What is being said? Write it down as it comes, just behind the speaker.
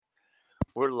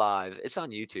We're live. It's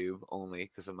on YouTube only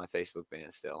because of my Facebook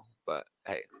ban still. But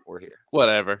hey, we're here.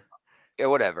 Whatever. Yeah,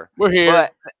 whatever. We're here.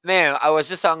 But man, I was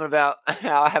just talking about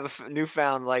how I have a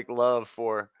newfound like love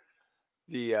for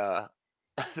the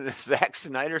the Zack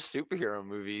Snyder superhero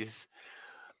movies,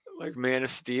 like Man of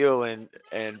Steel and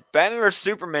Batman vs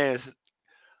Superman is.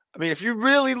 I mean, if you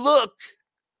really look,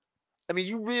 I mean,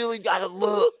 you really gotta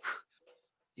look.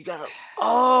 You gotta.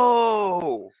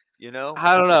 Oh, you know.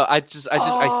 I don't know. I just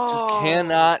Oh.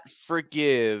 cannot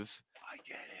forgive I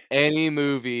get it. any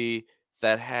movie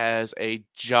that has a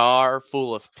jar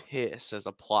full of piss as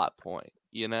a plot point.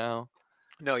 You know,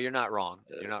 No, you're not wrong.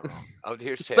 You're not wrong. Oh,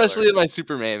 here's especially Taylor. in my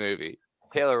Superman movie.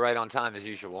 Taylor, right on time as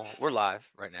usual. We're live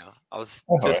right now. I was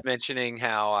Okay. just mentioning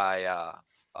how I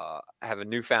have a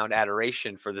newfound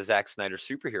adoration for the Zack Snyder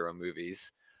superhero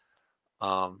movies.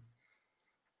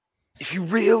 If you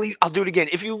really, I'll do it again.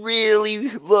 If you really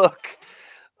look,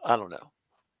 I don't know.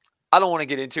 I don't want to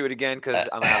get into it again because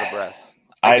I'm out of breath.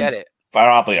 I get it. I'd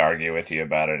probably argue with you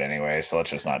about it anyway, so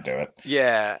let's just not do it.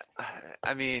 Yeah.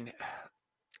 I mean,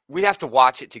 we have to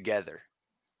watch it together.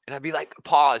 And I'd be like,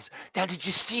 pause. Now, did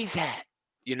you see that?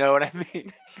 You know what I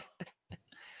mean?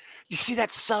 You see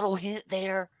that subtle hint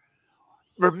there?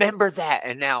 Remember that.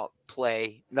 And now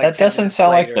play. Like that 10 doesn't minutes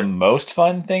sound later. like the most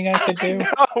fun thing I could do.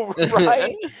 I know,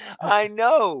 right? I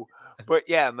know. But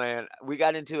yeah, man, we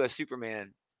got into a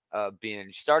Superman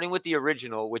binge, starting with the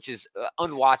original, which is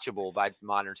unwatchable by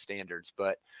modern standards.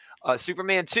 But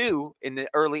Superman 2 in the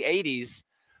early 80s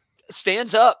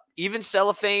stands up. Even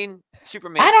cellophane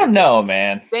Superman. I don't know,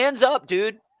 man. Stands up,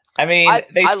 dude. I mean,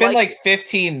 they spend like like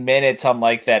 15 minutes on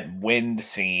like that wind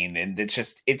scene, and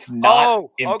it's not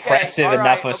impressive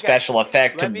enough of special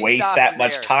effect to waste that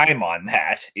much time on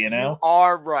that, you know?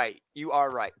 You are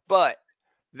right. But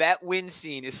that wind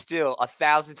scene is still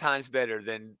 1,000 times better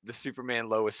than the Superman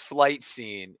Lois flight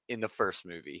scene in the first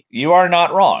movie. You are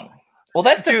not wrong. Well,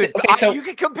 that's the dude. Okay, so you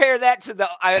can compare that to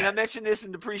and I mentioned this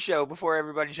in the pre-show before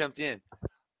everybody jumped in.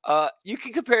 You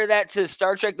can compare that to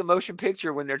Star Trek: The Motion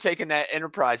Picture when they're taking that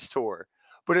Enterprise tour.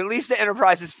 But at least the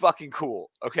Enterprise is fucking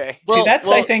cool, okay? See,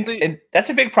 I think and that's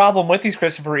a big problem with these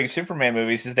Christopher Reeve Superman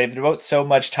movies is they devote so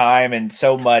much time and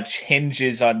so much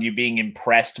hinges on you being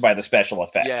impressed by the special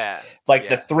effects. Yeah. Like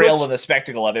the thrill and the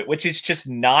spectacle of it, which is just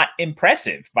not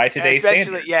impressive by today's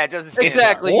standards. Yeah, it doesn't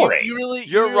exactly.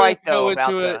 You're right though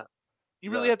about it.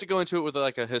 You really have to go into it with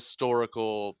like a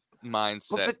historical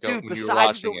mindset. But dude,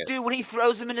 besides dude, when he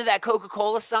throws him into that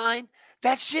Coca-Cola sign,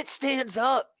 that shit stands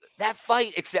up. That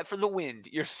fight, except for the wind.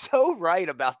 You're so right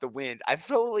about the wind. I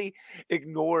totally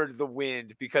ignored the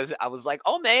wind because I was like,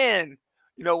 oh man,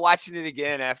 watching it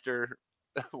again after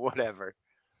whatever.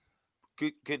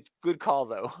 Good call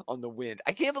though on the wind.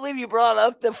 I can't believe you brought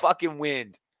up the fucking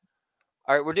wind.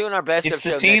 All right, we're doing our best. It's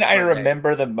the scene I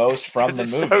remember the most from the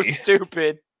movie. So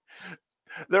stupid.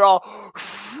 They're all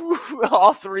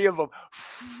three of them.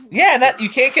 Yeah, that you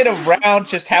can't get around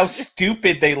just how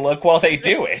stupid they look while they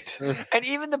do it. And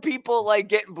even the people like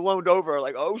getting blown over are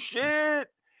like, oh shit.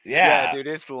 Yeah, dude,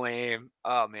 it's lame.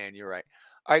 Oh man, you're right.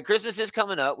 All right, Christmas is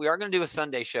coming up. We are going to do a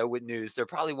Sunday show with news. There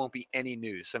probably won't be any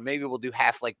news, so maybe we'll do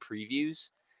half like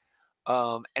previews.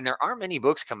 And there aren't many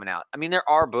books coming out. I mean, there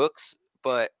are books,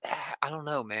 but I don't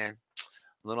know, man.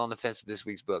 I'm a little on the fence with this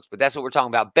week's books, but that's what we're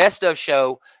talking about. Best of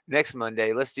show next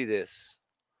Monday. Let's do this.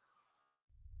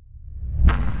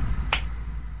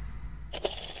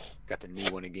 Got the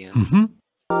new one again. Mm-hmm.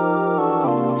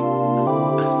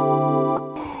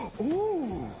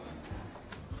 Ooh.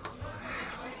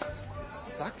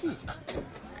 It's sucky.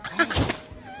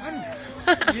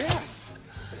 Oh, yes.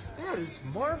 That is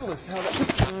marvelous how that...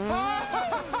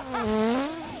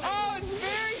 Oh, it's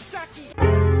very sucky.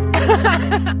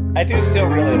 I do still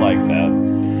really like that.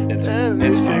 It's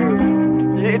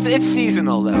fun. It's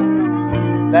seasonal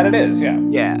though. That it is, yeah.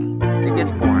 Yeah, it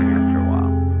gets boring after a while.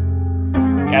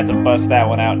 You have to bust that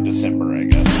one out in December, I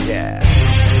guess. Yeah.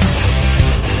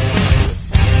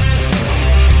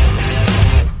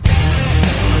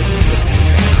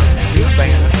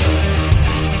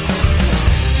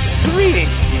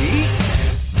 Greetings,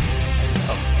 geeks.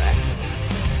 Welcome back.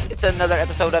 It's another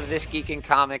episode of This Geek in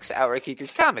Comics, Outright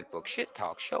Geekers comic book shit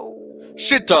talk show.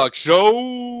 Shit talk show.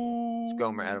 It's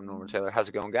Gomer, Adam, Norman, Taylor. How's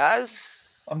it going,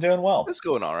 guys? I'm doing well. It's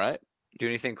going all right. Do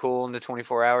anything cool in the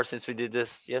 24 hours since we did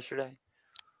this yesterday?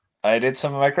 I did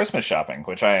some of my Christmas shopping,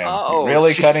 which I am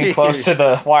really cutting close to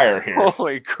the wire here.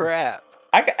 Holy crap.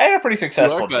 I had a pretty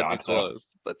successful job.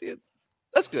 But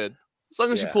that's good. As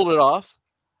long as you pulled it off.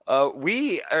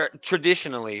 We are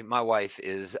traditionally, my wife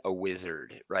is a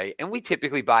wizard, right? And we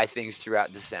typically buy things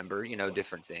throughout December,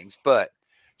 different things. But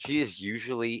she is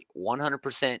usually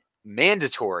 100%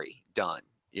 mandatory done.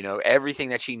 Everything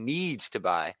that she needs to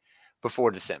buy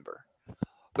before December.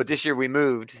 But this year we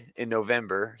moved in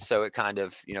November, so it kind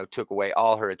of, took away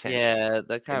all her attention. Yeah,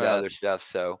 that kind of other stuff.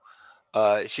 So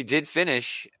she did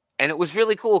finish, and it was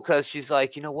really cool because she's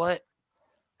like, you know what?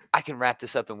 I can wrap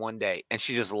this up in one day. And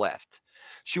she just left.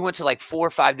 She went to like 4 or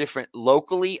 5 different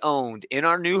locally owned in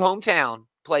our new hometown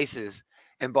places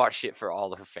and bought shit for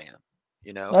all of her fam.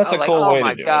 That's a cool way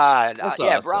to do it. Oh my God. That's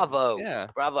yeah, awesome. bravo. Yeah.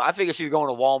 Bravo. I figured she was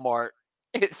going to Walmart,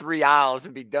 hit 3 aisles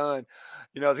and be done.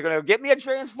 It's going to get me a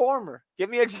Transformer, get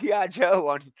me a G.I. Joe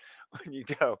when you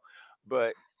go.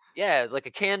 But yeah, like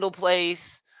a candle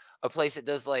place, a place that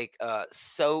does like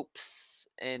soaps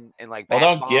and like. Well,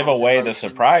 don't give away the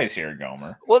surprise here,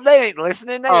 Gomer. Well, they ain't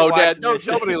listening.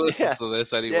 Nobody listens to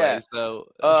this anyway. Yeah. So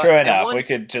true enough. We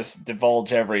could just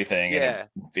divulge everything and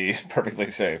be perfectly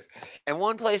safe. And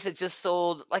one place that just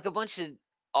sold like a bunch of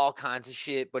all kinds of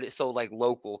shit, but it sold like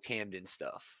local Camden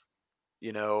stuff.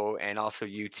 And also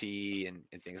UT and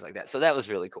things like that. So that was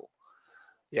really cool.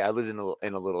 Yeah, I lived in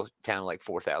a little town of like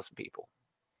 4,000 people.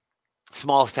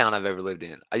 Smallest town I've ever lived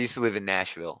in. I used to live in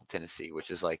Nashville, Tennessee,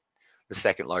 which is like the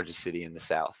second largest city in the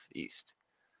Southeast.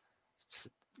 It's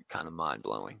kind of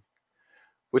mind-blowing.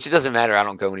 Which it doesn't matter. I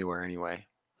don't go anywhere anyway.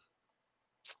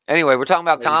 Anyway, we're talking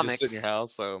about comics. You just sit in your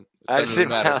house, so I just sit in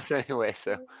my house anyway,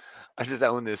 so I just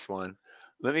own this one.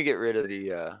 Let me get rid of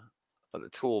the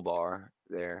toolbar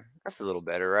there. That's a little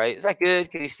better, right? Is that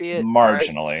good? Can you see it?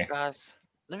 Marginally. Right, guys,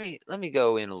 let me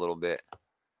go in a little bit. Is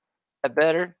that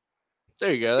better?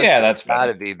 There you go. That's got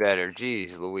to be better.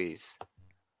 Jeez Louise.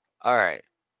 All right.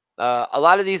 A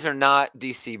lot of these are not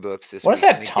DC books. What's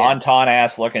that tauntaun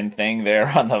ass looking thing there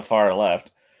on the far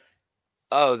left?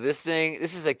 Oh, this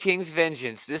is a King's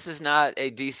Vengeance. This is not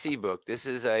a DC book. This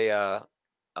is a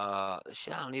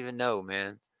shit, I don't even know,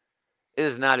 man. It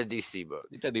is not a DC book.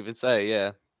 It doesn't even say,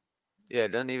 yeah. Yeah,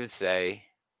 it doesn't even say.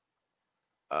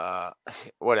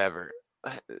 Whatever.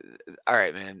 All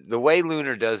right, man. The way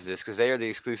Lunar does this, because they are the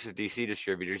exclusive DC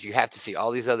distributors, you have to see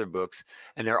all these other books,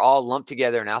 and they're all lumped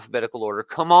together in alphabetical order.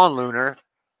 Come on, Lunar.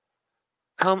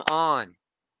 Come on.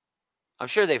 I'm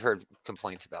sure they've heard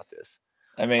complaints about this.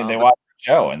 I mean, they watch the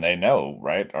show and they know,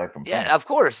 right? Our complaints. Yeah, of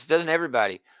course. Doesn't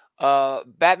everybody?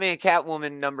 Batman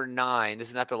Catwoman number 9. This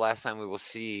is not the last time we will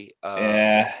see.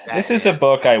 This is a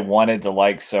book I wanted to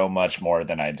like so much more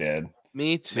than I did.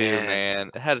 Me too, man.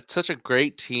 It had such a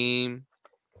great team.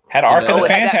 Had Arc of the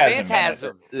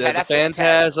Phantasm. The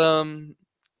Phantasm.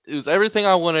 It was everything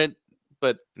I wanted,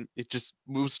 but it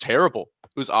was terrible.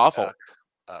 It was awful.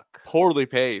 Poorly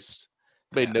paced.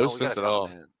 Made no sense at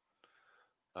all.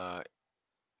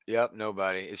 Yep,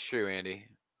 nobody. It's true, Andy.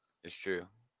 It's true.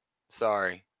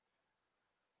 Sorry.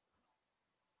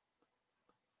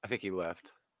 I think he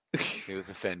left. He was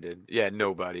offended. Yeah,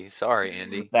 nobody. Sorry,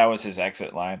 Andy. That was his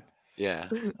exit line. Yeah.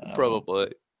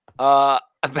 Probably.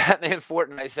 Batman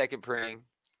Fortnite second printing.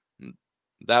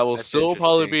 That will still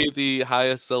probably be the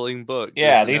highest selling book.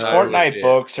 Yeah, these Fortnite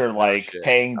books are like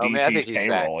paying DC's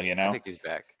payroll, I think he's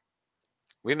back.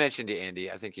 We mentioned you, Andy.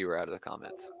 I think you were out of the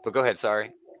comments. But go ahead,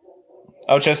 sorry.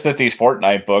 Oh, just that these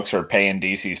Fortnite books are paying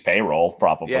DC's payroll,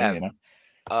 probably,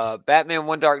 Batman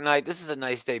One Dark Knight. This is a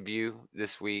nice debut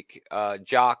this week.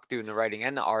 Jock doing the writing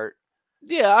and the art.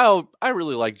 Yeah, I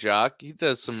really like Jock. He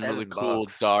does some really cool,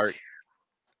 dark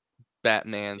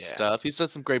Batman stuff. He's done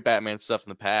some great Batman stuff in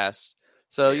the past.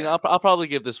 So, I'll probably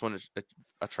give this one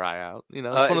a try out. It's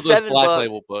one of those Black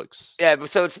Label books. Yeah, but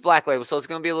so it's Black Label, so it's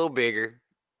going to be a little bigger,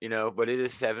 but it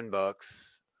is $7.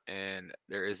 And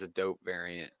there is a dope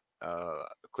variant,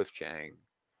 Cliff Chang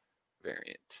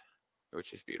variant,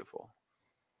 which is beautiful.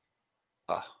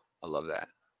 Oh, I love that.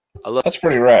 That's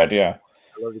pretty rad, yeah.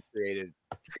 I love the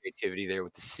creativity there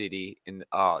with the city and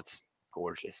it's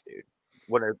gorgeous, dude.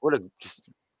 What a just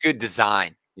good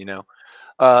design, Now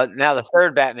the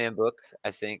third Batman book,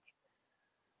 I think,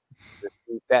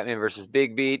 Batman versus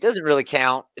Bigby, doesn't really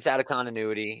count. It's out of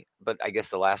continuity, but I guess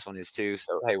the last one is too.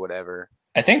 So hey, whatever.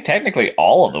 I think technically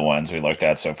all of the ones we looked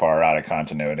at so far are out of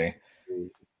continuity.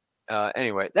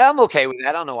 Anyway, I'm okay with that.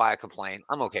 I don't know why I complain.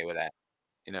 I'm okay with that,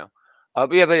 but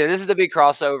this is the big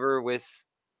crossover with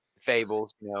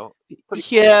Fables,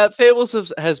 Yeah,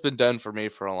 Fables has been done for me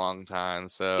for a long time,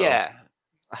 so yeah,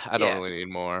 I don't really need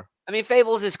more. I mean,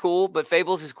 Fables is cool, but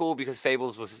Fables is cool because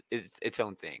Fables is its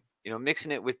own thing.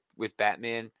 Mixing it with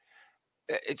Batman,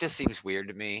 it just seems weird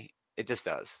to me. It just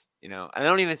does, I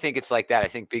don't even think it's like that. I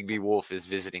think Bigby Wolf is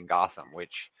visiting Gotham,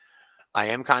 which I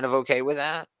am kind of okay with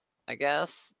that, I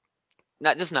guess.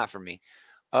 Not for me.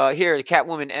 Here, the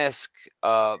Catwoman-esque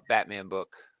Batman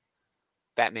book.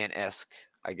 Batman-esque,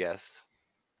 I guess.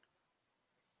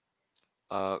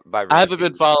 By I haven't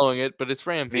been following it, but it's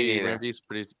Rampy. Rampy's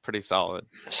pretty solid.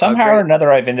 Somehow or another,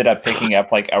 I've ended up picking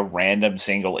up like a random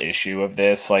single issue of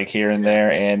this, like here and there,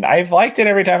 and I've liked it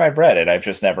every time I've read it. I've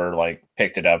just never like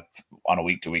picked it up on a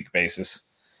week-to-week basis.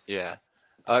 Yeah.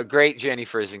 Great Jenny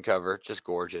Frison cover. Just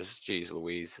gorgeous. Jeez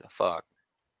Louise. Fuck.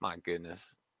 My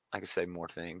goodness. I could say more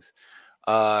things.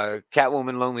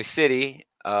 Catwoman Lonely City.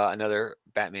 Another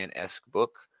Batman-esque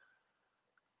book.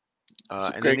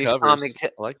 And then these comics.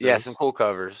 Some cool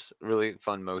covers. Really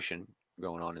fun motion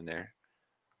going on in there.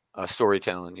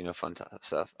 Storytelling, fun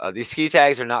stuff. These key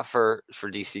tags are not for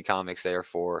DC Comics. They are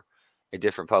for a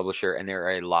different publisher, and there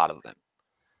are a lot of them.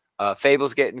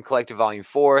 Fable's getting Collective Volume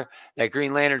 4. That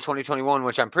Green Lantern 2021,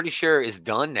 which I'm pretty sure is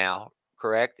done now,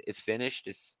 correct? It's finished.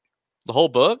 It's the whole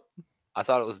book? I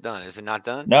thought it was done. Is it not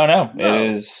done? No.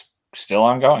 It is still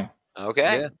ongoing.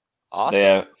 Okay. Yeah. Awesome. They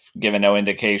have given no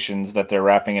indications that they're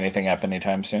wrapping anything up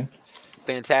anytime soon.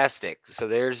 Fantastic. So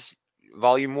there's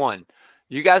Volume 1.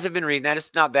 You guys have been reading that.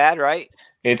 It's not bad, right?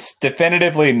 It's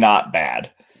definitively not bad.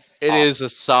 It is a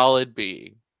solid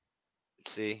B.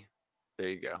 See? There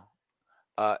you go.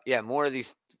 More of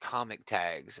these comic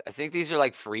tags. I think these are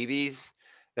like freebies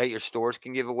that your stores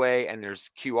can give away, and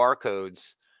there's QR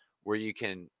codes where you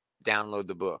can download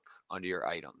the book onto your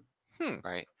item.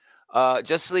 Right?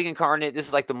 Justice League Incarnate. This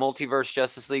is like the Multiverse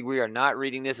Justice League. We are not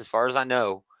reading this as far as I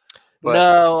know.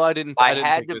 No, I didn't. I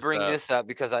had to bring this up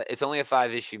because it's only a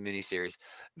 5-issue miniseries.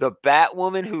 The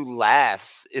Batwoman who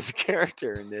laughs is a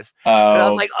character in this. Oh, and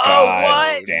I'm like,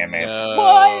 what? Damn it. No.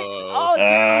 What? Oh, dude.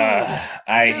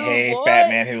 I hate what?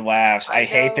 Batman Who Laughs. I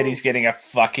hate that he's getting a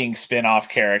fucking spin-off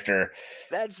character.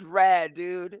 That's rad,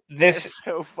 dude. That's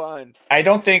so fun. I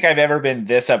don't think I've ever been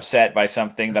this upset by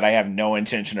something that I have no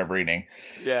intention of reading.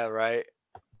 Yeah, right.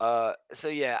 I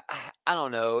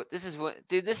don't know.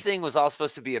 This thing was all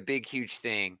supposed to be a big, huge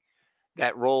thing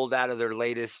that rolled out of their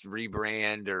latest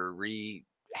rebrand or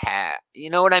rehab. You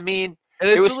know what I mean?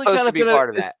 And it was really supposed to be part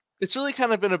of that. It's really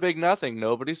kind of been a big nothing.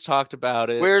 Nobody's talked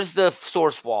about it. Where's the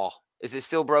source wall? Is it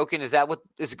still broken? Is that what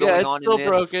is going on? It's still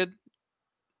broken.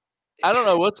 I don't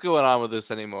know what's going on with this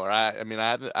anymore. I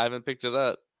haven't picked it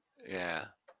up. Yeah.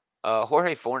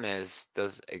 Jorge Fornes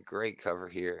does a great cover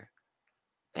here.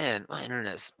 Man, my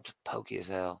internet's pokey as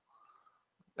hell.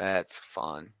 That's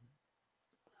fun.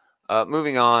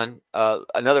 Moving on.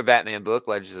 Another Batman book,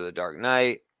 Legends of the Dark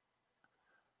Knight.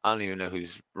 I don't even know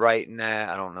who's writing that.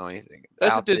 I don't know anything about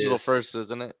That's a digital first,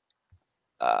 isn't it?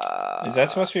 Is that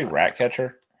supposed to be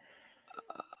Ratcatcher?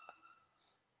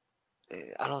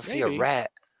 I don't see a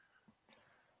rat.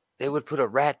 They would put a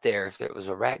rat there if it was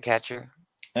a rat catcher.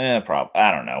 Probably.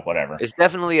 I don't know. Whatever. It's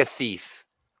definitely a thief.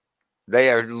 They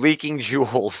are leaking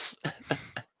jewels.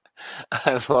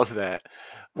 I love that.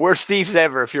 Worst thieves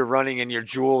ever if you're running and your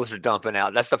jewels are dumping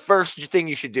out. That's the first thing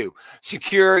you should do.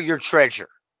 Secure your treasure.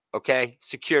 Okay?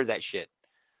 Secure that shit.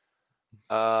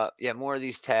 More of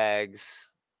these tags.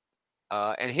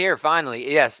 And here,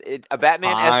 finally, yes, a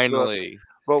Batman-esque book.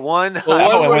 But one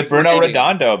with Bruno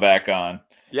Redondo back on.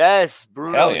 Yes,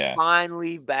 Bruno's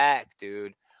finally back,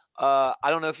 dude. I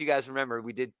don't know if you guys remember,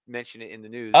 we did mention it in the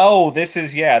news. Oh, this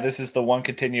is the one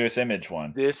continuous image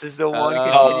one. This is the one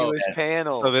continuous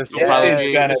panel. So this will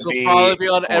probably be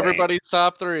on everybody's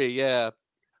top 3. Yeah.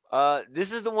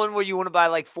 This is the one where you want to buy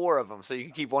like 4 of them, so you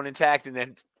can keep one intact and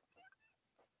then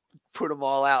put them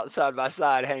all out side by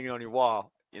side, hanging on your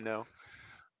wall.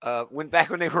 When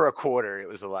they were a quarter, it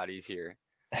was a lot easier.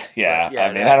 Yeah,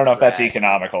 I don't know if that's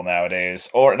economical nowadays,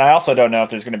 and I also don't know if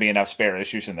there's going to be enough spare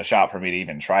issues in the shop for me to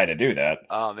even try to do that.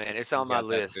 Oh man, it's on my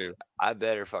list. I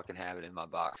better fucking have it in my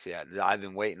box. Yeah, I've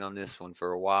been waiting on this one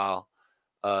for a while.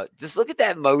 Just look at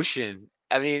that motion.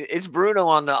 I mean, it's Bruno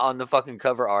on the fucking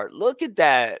cover art. Look at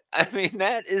that. I mean,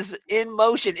 that is in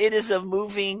motion. It is a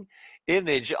moving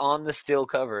image on the still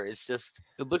cover. It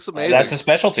looks amazing. That's a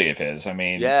specialty of his. I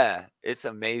mean, yeah, it's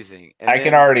amazing. And I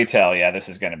can already tell. Yeah, this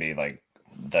is going to be like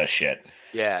the shit.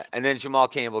 Yeah, and then Jamal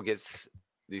Campbell gets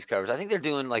these covers. I think they're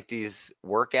doing like these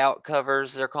workout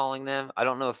covers, they're calling them. I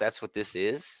don't know if that's what this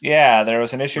is. Yeah, there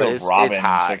was an issue of Robbins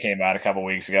that came out a couple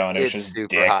weeks ago, and it was just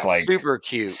Dick like super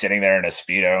cute sitting there in a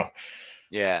Speedo.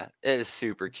 Yeah, it is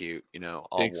super cute. All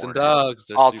Dicks and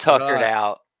dogs. All tuckered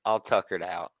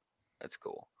out. That's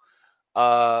cool.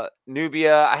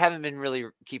 Nubia, I haven't been really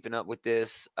keeping up with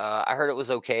this. I heard it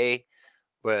was okay,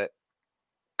 but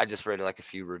I just read like a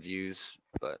few reviews,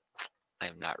 but I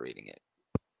am not reading it.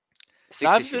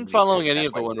 I've been following any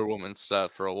of the Wonder Woman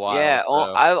stuff for a while. Yeah,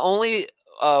 I've only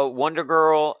Wonder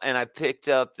Girl, and I picked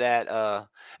up that,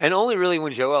 and only really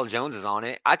when Joelle Jones is on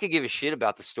it. I could give a shit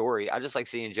about the story. I just like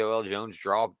seeing Joelle Jones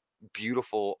draw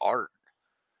beautiful art.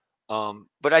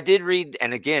 But I did read,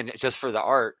 and again, just for the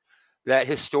art, that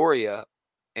Historia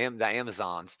and the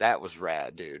Amazons, that was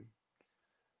rad, dude.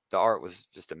 The art was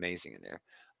just amazing in there.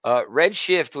 Red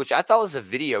Shift, which I thought was a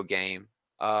video game,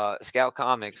 Scout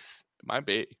Comics. It might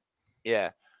be.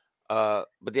 Yeah. But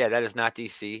yeah, that is not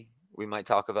DC. We might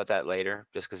talk about that later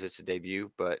just because it's a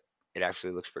debut, but it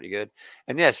actually looks pretty good.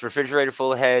 And yes, Refrigerator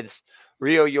Full of Heads,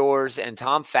 Rio Yours, and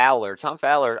Tom Fowler. Tom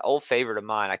Fowler, old favorite of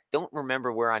mine. I don't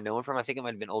remember where I know him from. I think it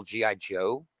might have been old G.I.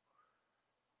 Joe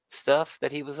stuff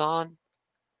that he was on.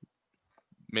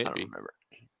 Maybe. I don't remember.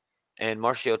 And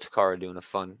Marcio Takara doing a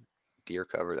fun deer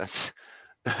cover. That's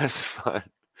fun.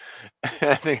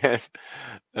 I think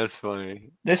that's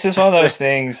funny. This is one of those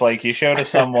things like you show to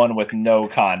someone with no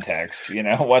context. You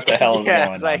know what the hell is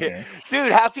going on here,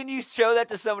 dude? How can you show that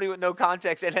to somebody with no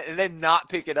context and then not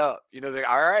pick it up? You know, they're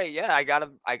all right. Yeah, I gotta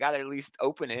at least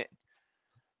open it.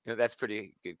 You know, that's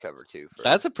pretty good cover too.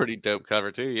 That's a pretty dope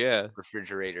cover too. Yeah,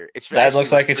 Refrigerator. That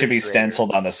looks like it should be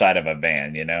stenciled on the side of a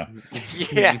van. You know?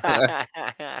 Yeah.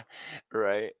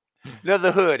 Right. No,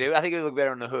 the hood. I think it would look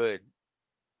better on the hood.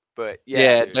 But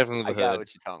yeah, dude, definitely. I got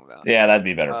what you're talking about. Yeah, that'd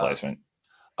be better placement.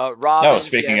 Robins. No,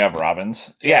 speaking of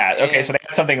Robins, okay, so they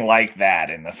had something like that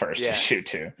in the first issue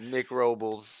too. Nick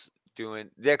Robles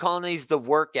they're calling these the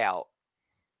workout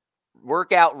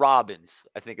Robins,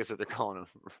 I think is what they're calling them,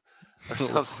 or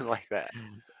something like that.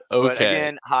 Okay. But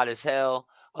again, hot as hell.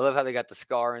 I love how they got the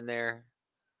scar in there.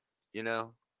 You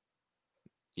know.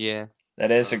 Yeah,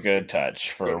 that is a good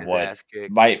touch for what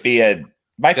might be a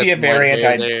variant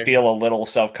I'd feel a little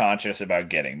self-conscious about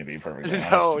getting, to be perfectly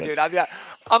honest. No, dude,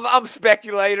 I'm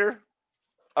speculator.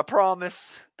 I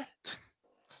promise.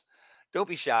 Don't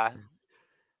be shy.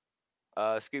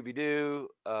 Scooby-Doo,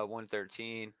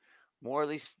 113. More of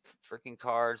these freaking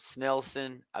cards.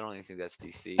 Snelson. I don't even think that's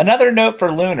DC. Another note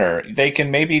for Lunar. They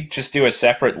can maybe just do a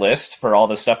separate list for all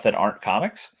the stuff that aren't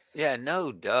comics. Yeah,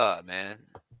 no duh, man.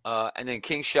 And then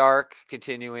King Shark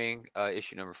continuing,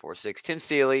 issue number 46. Tim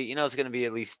Seeley, it's going to be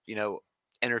at least,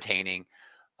 entertaining.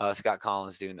 Scott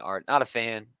Collins doing the art. Not a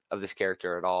fan of this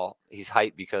character at all. He's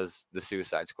hyped because the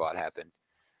Suicide Squad happened.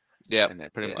 Yeah,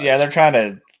 pretty much. Yeah, they're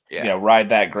trying to ride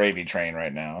that gravy train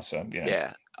right now. So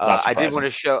yeah. I did want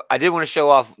to show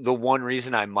off the one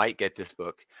reason I might get this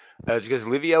book. It's because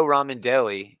Livio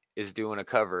Ramondelli is doing a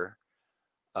cover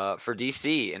for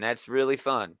DC, and that's really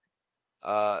fun.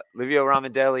 Livio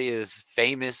Ramondelli is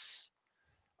famous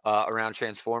around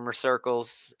Transformer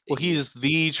circles. Well, he's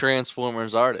the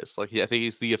Transformers artist. Like, I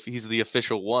think he's the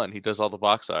official one. He does all the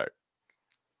box art.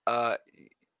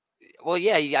 Well,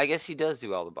 yeah, I guess he does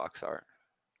do all the box art.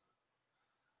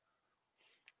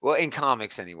 Well, in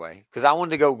comics anyway, because I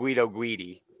wanted to go Guido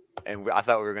Guidi, and I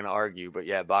thought we were going to argue, but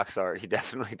yeah, box art he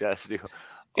definitely does do.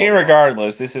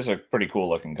 Irregardless, this is a pretty cool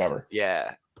looking cover.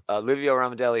 Yeah. Livio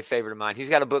Ramondelli, favorite of mine. He's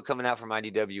got a book coming out from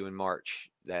IDW in March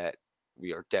that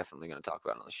we are definitely going to talk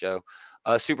about on the show.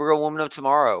 Supergirl Woman of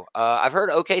Tomorrow. I've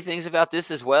heard okay things about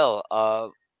this as well.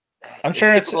 I'm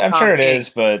sure it is,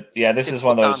 but yeah, this is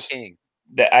one of those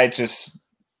that I just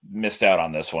missed out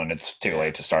on this one. It's too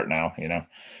late to start now,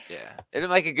 Yeah, it'll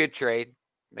make a good trade,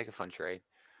 make a fun trade.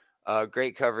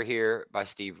 Great cover here by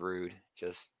Steve Rude.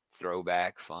 Just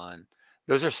throwback fun.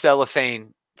 Those are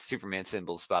cellophane Superman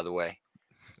symbols, by the way.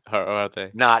 How are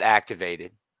they? Not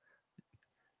activated.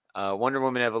 Wonder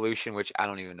Woman Evolution, which I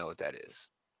don't even know what that is.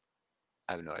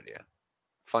 I have no idea.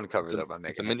 Fun cover though by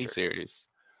Megan. It's a mini series.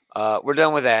 We're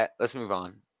done with that. Let's move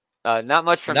on. Not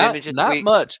much from Images. Not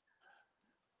much.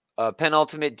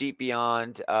 Penultimate Deep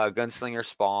Beyond. Gunslinger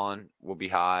Spawn will be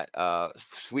hot.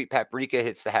 Sweet Paprika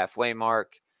hits the halfway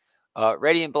mark.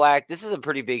 Radiant Black. This is a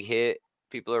pretty big hit.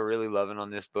 People are really loving on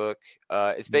this book.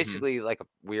 It's basically like a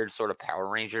weird sort of Power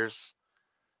Rangers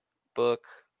book.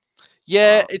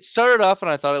 Yeah, it started off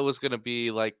and I thought it was going to be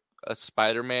like a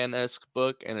Spider-Man-esque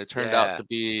book, and it turned out to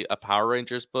be a Power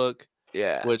Rangers book.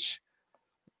 Yeah. Which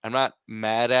I'm not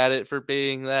mad at it for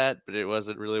being that, but it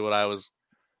wasn't really what I was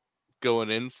going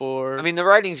in for. I mean, the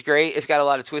writing's great. It's got a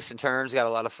lot of twists and turns, got a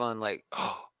lot of fun, like,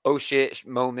 oh shit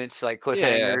moments, like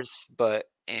cliffhangers, but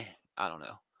I don't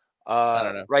know.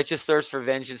 Righteous Thirst for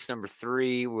Vengeance number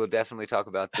 3. We'll definitely talk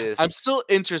about this. I'm still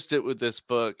interested with this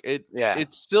book.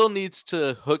 It still needs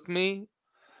to hook me,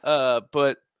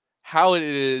 but how it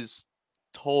is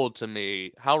told to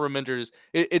me, how Remender is,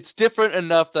 it's different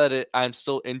enough that I'm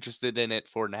still interested in it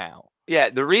for now. Yeah,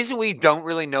 the reason we don't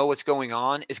really know what's going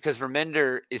on is because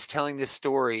Remender is telling this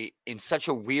story in such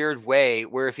a weird way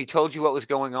where if he told you what was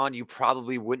going on, you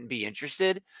probably wouldn't be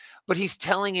interested. But he's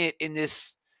telling it in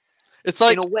this. It's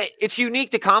like, in a way, it's unique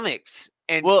to comics,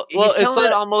 and he's telling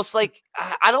it almost like,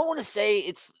 I don't want to say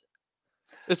it's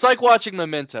It's like watching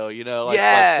Memento, you know.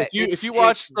 Like if you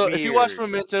watch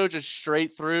Memento just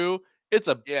straight through, it's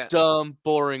a dumb,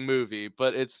 boring movie.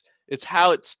 But it's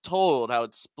how it's told, how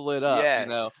it's split up, you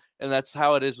know. And that's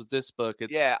how it is with this book.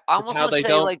 It's I almost how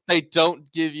they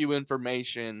don't give you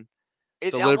information.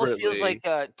 It almost feels like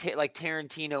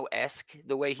Tarantino-esque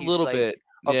the way he's a little bit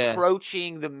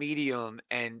approaching the medium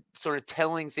and sort of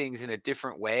telling things in a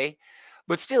different way.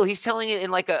 But still, he's telling it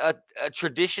in like a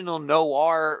traditional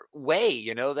noir way,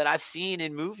 you know, that I've seen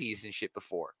in movies and shit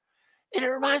before. And it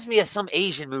reminds me of some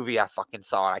Asian movie I fucking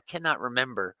saw. I cannot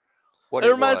remember what it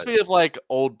was. It reminds me of like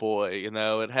Old Boy, you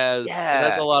know. It has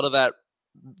a lot of that,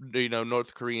 you know,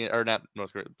 North Korean, or not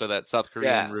North Korean, but that South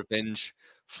Korean revenge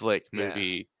flick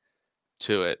movie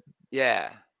to it. Yeah.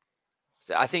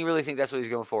 So I really think that's what he's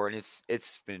going for, and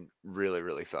it's been really,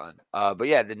 really fun. But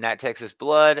yeah, the Nat Texas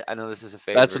Blood. I know this is a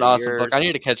favorite. That's an awesome book. I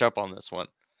need to catch up on this one.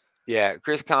 Yeah,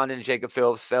 Chris Condon and Jacob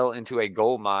Phillips fell into a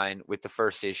gold mine with the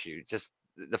first issue. Just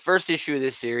the first issue of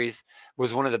this series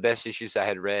was one of the best issues I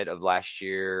had read of last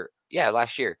year. Yeah,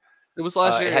 last year. It was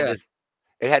last year.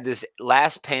 It had this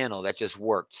last panel that just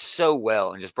worked so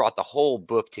well and just brought the whole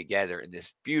book together in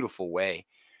this beautiful way.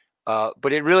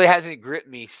 But it really hasn't gripped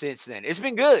me since then. It's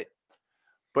been good.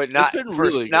 But not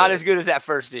as good as that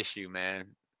first issue, man.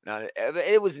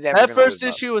 It was never. That first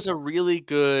issue was a really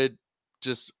good,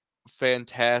 just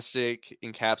fantastic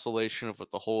encapsulation of what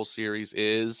the whole series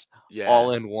is,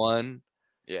 all in one.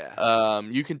 Yeah.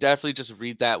 You can definitely just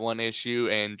read that one issue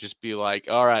and just be like,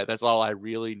 all right, that's all I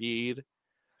really need.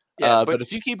 Yeah, but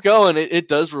if you keep going, it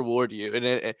does reward you, and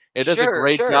it does a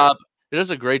great job. It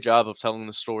does a great job of telling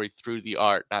the story through the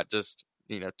art, not just,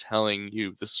 you know, telling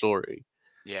you the story.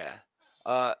 Yeah.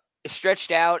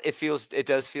 Stretched out, it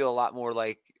does feel a lot more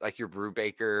like your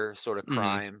Brubaker sort of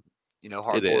crime, you know,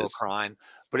 hard-boiled crime,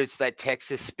 but it's that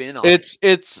Texas spin on it.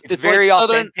 It's very like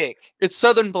authentic. It's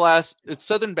Southern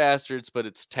Bastards, but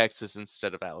it's Texas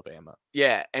instead of Alabama.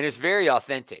 Yeah, and it's very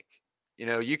authentic. You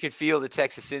know, you can feel the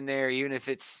Texas in there, even if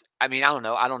it's, I mean,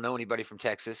 I don't know anybody from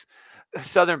Texas.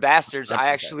 Southern Bastards, I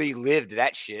actually lived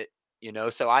that shit, you know,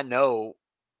 so I know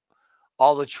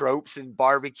all the tropes and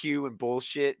barbecue and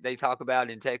bullshit they talk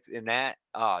about in that.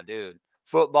 Oh, dude.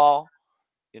 Football,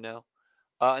 you know.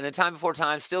 And then Time Before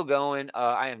Time, still going.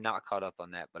 I am not caught up on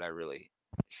that, but I really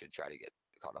should try to get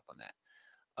caught up on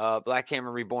that. Black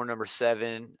Hammer Reborn number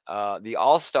 7. The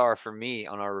all-star for me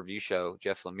on our review show,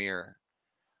 Jeff Lemire.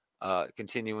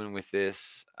 Continuing with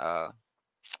this.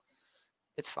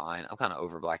 It's fine. I'm kind of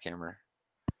over Black Hammer.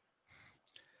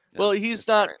 Well, he's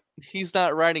not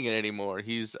writing it anymore.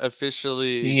 He's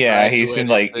officially he's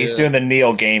doing the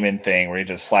Neil Gaiman thing where he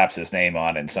just slaps his name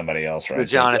on it and somebody else writes the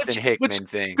Jonathan Hickman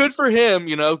thing. Good for him,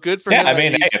 you know. Good for him. I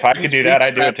mean, if I could do that,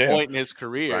 I'd do it too. Point in his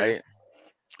career,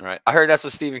 right. I heard that's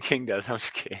what Stephen King does. I'm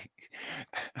just kidding.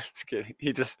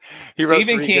 He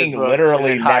Stephen King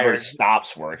literally never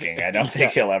stops working. I don't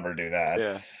think he'll ever do that.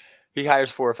 Yeah, he hires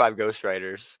 4 or 5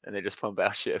 ghostwriters and they just pump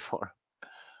out shit for him.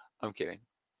 I'm kidding.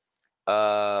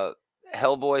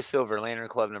 Hellboy Silver Lantern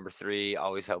Club number 3.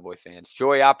 Always Hellboy fans.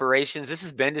 Joy Operations. This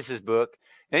is Bendis's book.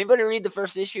 Anybody read the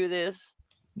first issue of this?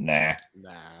 Nah.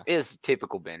 It's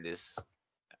typical Bendis.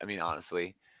 I mean,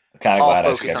 honestly, I'm kind of glad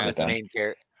I skipped it then. Main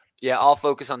character. Yeah, I'll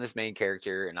focus on this main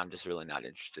character, and I'm just really not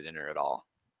interested in her at all.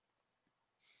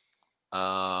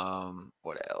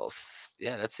 What else?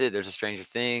 Yeah, that's it. There's a Stranger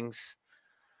Things.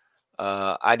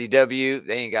 IDW,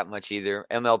 they ain't got much either.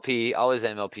 MLP, always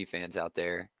MLP fans out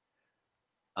there.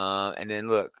 And then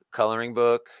look, coloring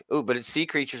book. Ooh, but it's Sea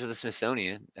Creatures of the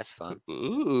Smithsonian. That's fun.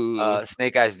 Ooh.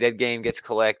 Snake Eyes Dead Game gets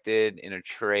collected in a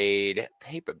trade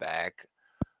paperback.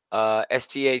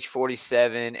 STH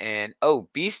 47 and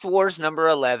Beast Wars number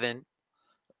 11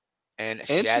 and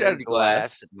Shattered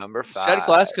Glass number 5. Shattered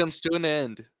Glass comes to an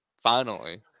end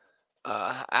finally.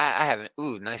 I haven't.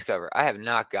 Ooh, nice cover. I have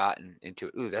not gotten into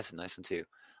it. Ooh, that's a nice one too.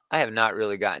 I have not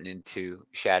really gotten into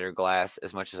Shattered Glass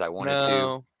as much as I wanted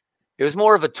to. It was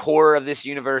more of a tour of this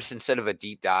universe instead of a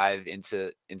deep dive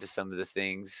into some of the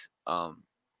things.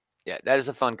 Yeah, that is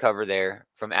a fun cover there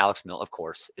from Alex Milne. Of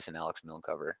course, it's an Alex Milne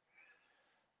cover.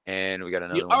 And we got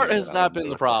another one. The art has not been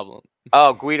the problem.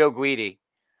 Oh, Guido Guidi.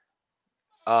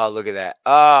 Oh, look at that.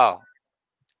 Oh,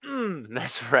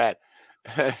 that's rad.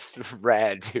 That's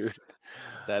rad, dude.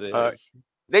 That is.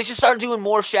 They should start doing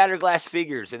more Shattered Glass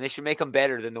figures, and they should make them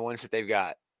better than the ones that they've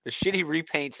got. The shitty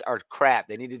repaints are crap.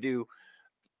 They need to do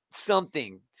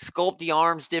something. Sculpt the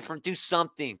arms different. Do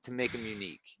something to make them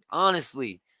unique.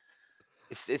 Honestly.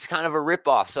 It's kind of a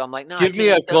ripoff. So I'm like, no. Give me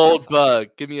a gold bug.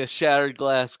 Give me a Shattered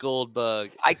Glass gold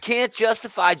bug. I can't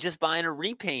justify just buying a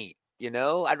repaint. You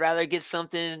know, I'd rather get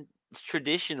something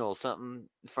traditional, something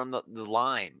from the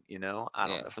line, I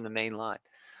don't know, from the main line.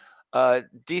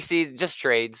 DC just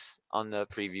trades on the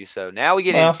preview. So now we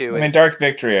get into it. I mean, Dark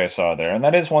Victory I saw there, and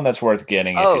that is one that's worth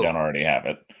getting if you don't already have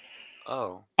it.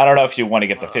 Oh. I don't know if you want to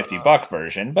get the $50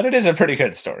 version, but it is a pretty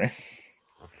good story.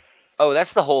 Oh,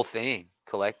 that's the whole thing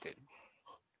collected.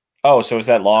 Oh, so is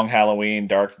that Long Halloween,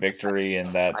 Dark Victory,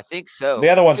 and that? I think so. The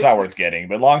other one's not worth getting,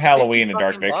 but Long Halloween and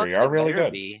Dark Victory are really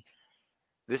good.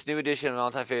 This new edition of an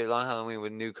all-time favorite, Long Halloween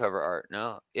with new cover art.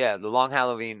 No, yeah, the Long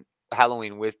Halloween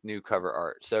with new cover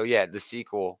art. So yeah, the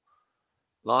sequel,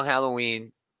 Long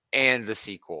Halloween, and the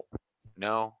sequel.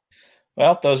 No.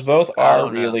 Well, those both are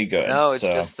really good. No, it's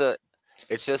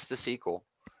just the sequel.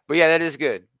 But yeah, that is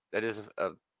good. That is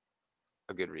a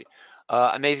good read.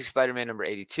 Amazing Spider-Man number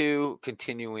 82,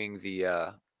 continuing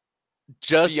the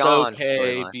just Beyond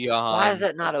okay storyline. Beyond. Why is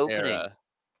that not opening?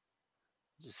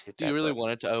 Just hit Do you really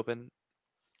want it to open?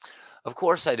 Of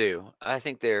course I do. I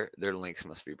think their links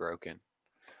must be broken.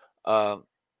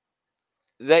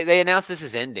 They announced this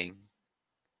is ending.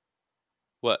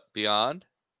 What, Beyond?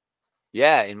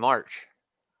 Yeah, in March.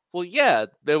 Well, yeah,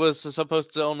 there was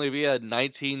supposed to only be a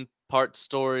 19-part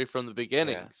story from the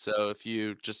beginning. Yeah. So if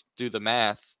you just do the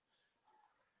math,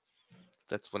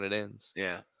 that's when it ends.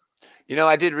 Yeah.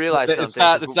 I did realize something.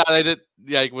 It's not they did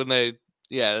like when they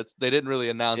they didn't really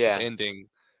announce an ending.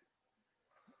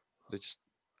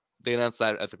 They announced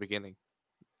that at the beginning.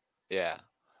 Yeah.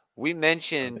 We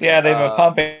mentioned they've been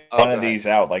pumping one of these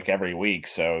out like every week.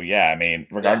 So yeah, I mean,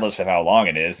 regardless of how long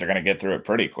it is, they're gonna get through it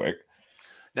pretty quick.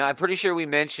 Now I'm pretty sure we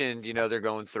mentioned, they're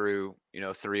going through,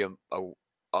 3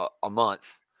 a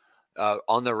month.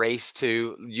 On the race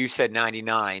to, you said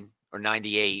 99 or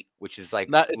 98, which is like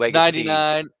it's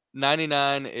 99.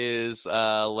 99 is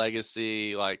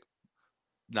Legacy, like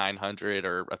 900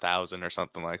 or 1,000 or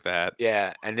something like that.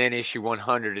 Yeah, and then issue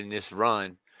 100 in this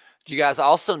run. Do you guys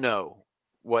also know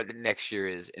what next year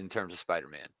is in terms of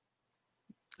Spider-Man?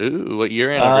 Ooh, what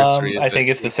year anniversary is it? I think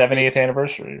it's the 70th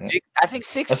anniversary. Right? I think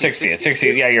 60. 60.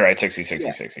 Yeah, you're right. 60.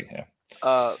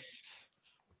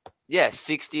 Yeah.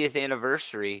 60th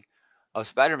anniversary of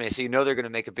Spider-Man. So they're going to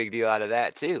make a big deal out of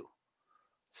that too.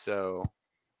 So,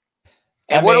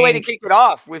 and what a way to kick it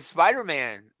off with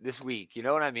Spider-Man this week. You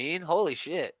know what I mean? Holy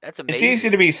shit, that's amazing. It's easy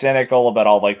to be cynical about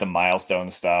all like the milestone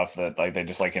stuff that like they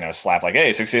just like slap like,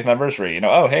 hey, 60th anniversary.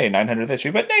 Oh, hey, 900th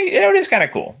issue, but it is kind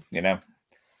of cool.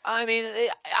 I mean,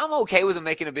 I'm okay with them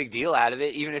making a big deal out of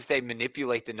it, even if they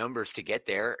manipulate the numbers to get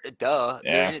there. Duh,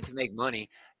 they're in it to make money.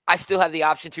 I still have the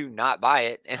option to not buy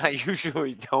it, and I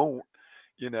usually don't.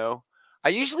 I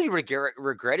usually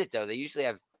regret it though. They usually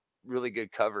have really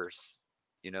good covers.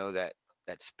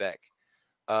 That spec.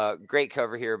 Great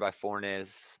cover here by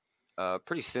Fornes.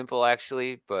 Pretty simple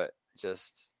actually, but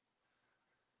just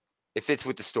it fits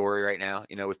with the story right now.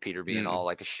 With Peter being all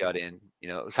like a shut in.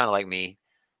 Kind of like me.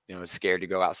 Scared to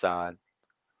go outside.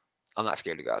 I'm not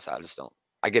scared to go outside.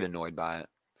 I get annoyed by it.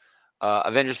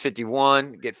 Avengers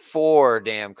 51, get 4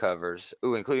 damn covers.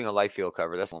 Ooh, including a Liefeld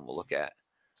cover. That's one we'll look at.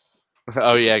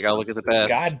 Oh, yeah. Gotta look at the best.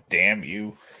 God damn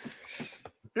you.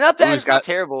 Not bad. It's not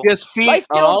terrible. He has feet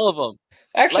on all of them.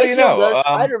 Actually, does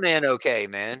Spider-Man okay,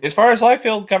 man. As far as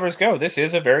Liefeld covers go, this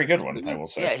is a very good one, I will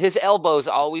say. Yeah, his elbows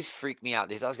always freak me out.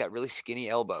 He's always got really skinny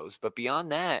elbows. But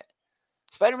beyond that,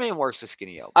 Spider-Man works with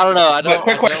skinny elbows. I don't know.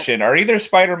 Quick question. Are either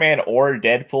Spider-Man or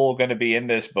Deadpool going to be in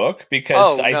this book?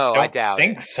 Because I don't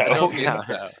think so.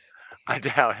 I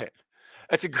doubt it.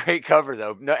 That's a great cover,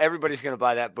 though. No, everybody's going to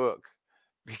buy that book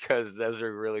because those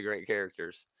are really great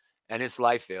characters. And it's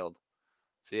Liefeld.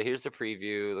 So yeah, here's the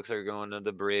preview. It looks like we're going to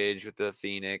the bridge with the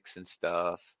Phoenix and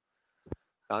stuff.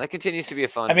 That continues to be a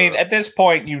fun book. At this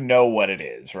point, you know what it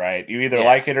is, right? You either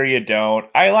like it or you don't.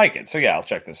 I like it. So yeah, I'll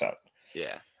check this out.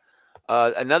 Yeah.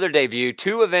 Another debut,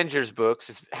 2 Avengers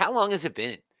books. How long has it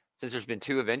been since there's been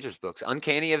 2 Avengers books?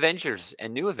 Uncanny Avengers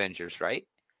and New Avengers, right?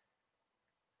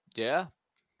 Yeah.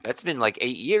 That's been like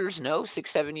 8 years, no?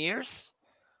 6-7 years?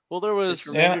 Well, there was...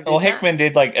 Hickman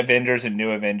did like Avengers and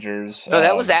New Avengers. No,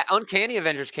 that was that. Uncanny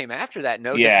Avengers came after that,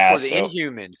 no? Yeah. Just before the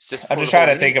Inhumans. I'm just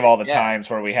trying to think of all the times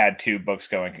where we had 2 books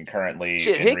going concurrently.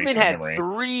 Shit, Hickman had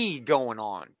 3 going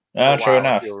on. Oh, true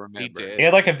enough. He did. He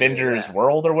had like Avengers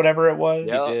World or whatever it was.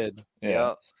 Yep. He did.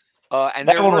 Yeah. And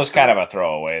that one was kind of a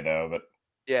throwaway though, but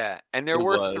yeah, and there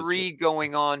were 3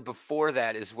 going on before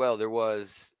that as well. There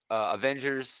was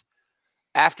Avengers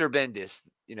after Bendis.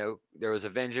 There was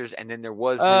Avengers, and then there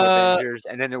was New Avengers,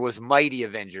 and then there was Mighty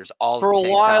Avengers. All for at the a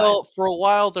same while. time. For a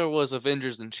while, there was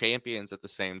Avengers and Champions at the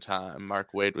same time. Mark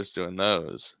Waid was doing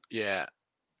those. Yeah.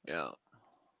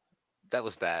 That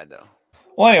was bad though.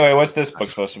 Well, anyway, what's this book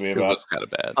supposed to be about? It was kind of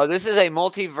bad. Oh, this is a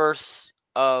multiverse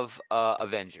of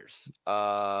Avengers.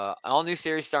 All new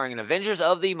series starring an Avengers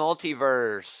of the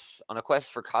Multiverse on a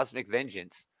quest for cosmic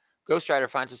vengeance. Ghost Rider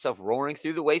finds himself roaring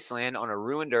through the wasteland on a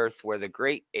ruined Earth where the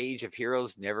great age of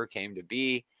heroes never came to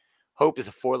be. Hope is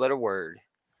a 4-letter word.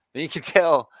 And you can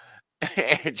tell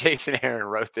Jason Aaron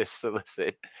wrote this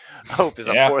solicit. Hope is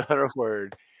a 4-letter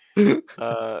word.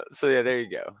 So yeah, there you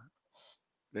go.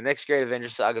 The next great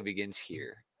Avengers saga begins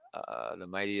here. The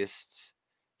mightiest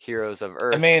heroes of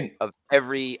Earth, of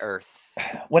every Earth.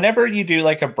 Whenever you do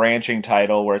like a branching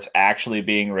title where it's actually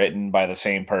being written by the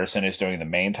same person who's doing the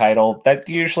main title, that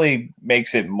usually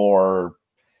makes it more.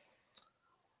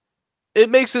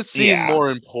 It makes it seem more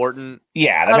important.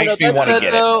 Yeah, that makes me want to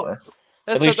get it more.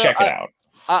 At least check it out.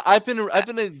 I've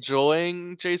been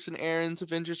enjoying Jason Aaron's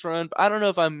Avengers run, but I don't know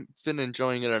if I've been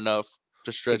enjoying it enough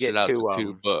to stretch it out to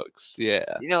 2 books. Yeah.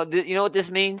 You know what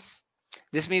this means?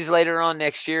 This means later on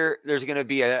next year there's going to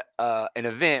be an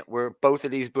event where both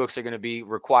of these books are going to be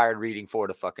required reading for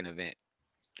the fucking event.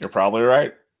 You're probably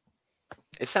right.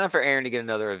 It's time for Aaron to get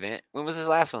another event. When was his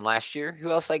last one? Last year?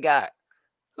 Who else I got?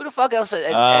 Who the fuck else? He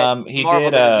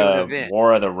did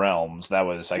War of the Realms. That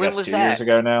was, I guess, 2 years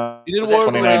ago now. He did War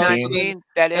of the 2019.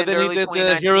 And then he did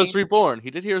the Heroes Reborn.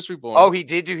 He did Heroes Reborn. Oh, he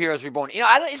did do Heroes Reborn. You know,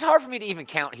 it's hard for me to even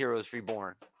count Heroes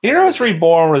Reborn. Heroes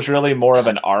Reborn was really more of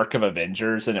an arc of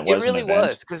Avengers than it was. It really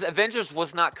was, because Avengers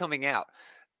was not coming out.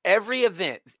 Every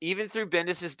event, even through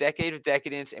Bendis' Decade of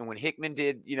Decadence, and when Hickman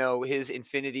did, his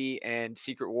Infinity and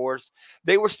Secret Wars,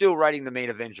 they were still writing the main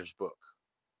Avengers book.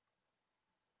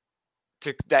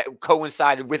 That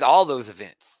coincided with all those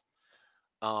events.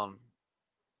 So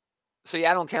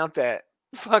yeah, I don't count that.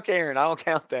 Fuck Aaron, I don't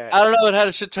count that. I don't know. It had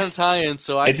a shit ton of tie-ins,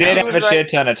 so it did have a shit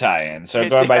ton of tie-ins. So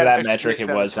going by that metric, it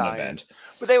was an event.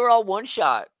 But they were all one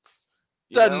shots.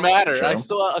 Doesn't matter. True. I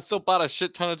still bought a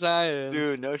shit ton of tie-ins.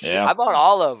 Dude, no shit. Yeah. I bought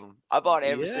all of them. I bought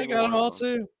every single one. I got them all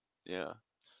too. Yeah.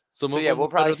 So yeah, we'll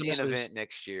probably see an event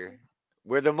next year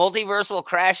where the multiverse will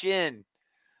crash in.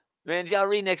 Man, did y'all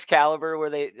read Excalibur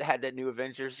where they had that new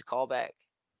Avengers callback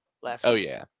last week? Oh,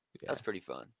 yeah. That's pretty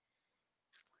fun.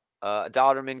 A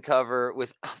Dodderman cover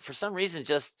with, for some reason,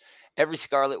 just every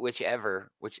Scarlet Witch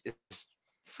ever, which is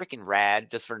freaking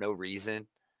rad just for no reason.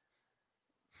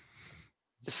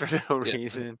 Just for no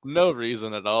reason. No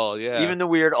reason at all, yeah. Even the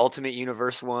weird Ultimate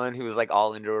Universe one who was like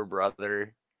all into her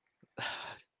brother.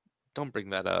 Don't bring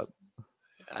that up.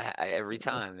 Every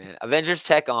time, man. Avengers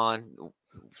Tech On.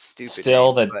 Stupid.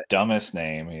 Still name, dumbest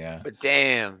name, yeah. But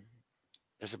damn,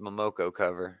 there's a Momoko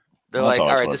cover. They're like, all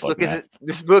right,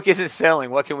 this book isn't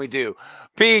selling. What can we do?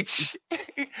 Peach,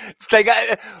 they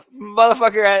got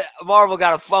motherfucker at Marvel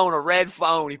got a phone, a red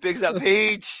phone. He picks up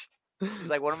Peach. He's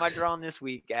like, what am I drawing this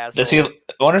week, asshole? I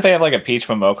wonder if they have like a Peach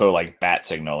Momoko like bat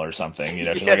signal or something?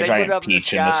 Just like a giant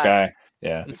peach in the sky.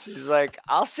 Yeah. She's like,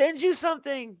 I'll send you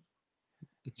something.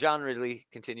 John Ridley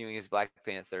continuing his Black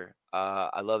Panther.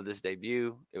 I love this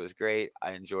debut. It was great.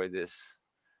 I enjoyed this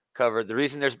cover. The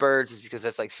reason there's birds is because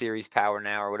that's like series power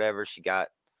now or whatever. She got,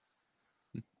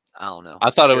 I don't know.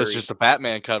 I thought Shuri. It was just a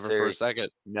Batman cover for a second.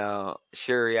 No,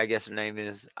 Shuri, I guess her name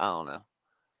is. I don't know.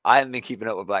 I haven't been keeping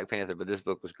up with Black Panther, but this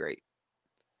book was great.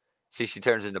 See, she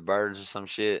turns into birds or some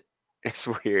shit. It's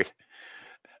weird.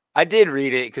 I did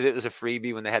read it because it was a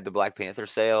freebie when they had the Black Panther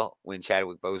sale when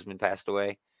Chadwick Boseman passed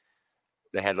away.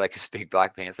 They had like a big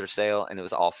Black Panther sale, and it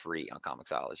was all free on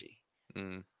Comixology.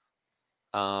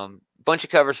 Bunch of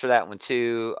covers for that one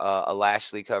too. A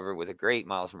Lashley cover with a great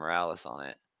Miles Morales on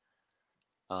it.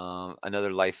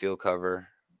 Another Liefeld cover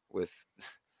with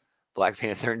Black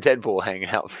Panther and Deadpool hanging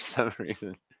out for some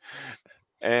reason,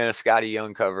 and a Scotty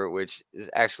Young cover, which is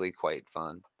actually quite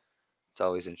fun. It's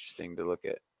always interesting to look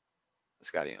at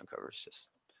Scotty Young covers.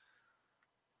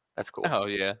 That's cool. Oh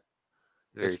yeah,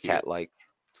 very cat-like.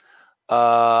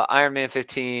 Iron Man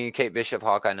 15, Kate Bishop,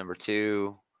 Hawkeye number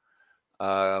 2.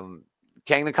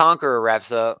 Kang the Conqueror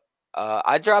wraps up.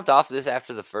 I dropped off this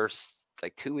after the first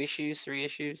 3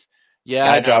 issues.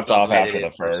 Yeah, I dropped off after the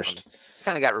first.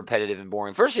 Kind of got repetitive and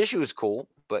boring. First issue was cool,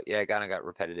 but yeah, it kind of got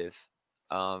repetitive.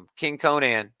 King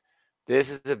Conan, this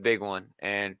is a big one.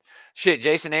 And shit,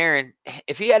 Jason Aaron,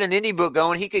 if he had an indie book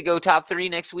going, he could go top 3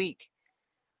 next week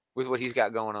with what he's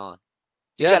got going on.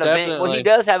 Yeah, definitely. Well, he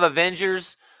does have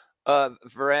Avengers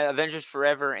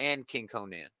Forever and King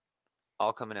Conan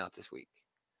all coming out this week.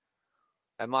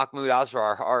 And Mahmoud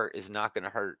Asrar art is not going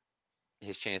to hurt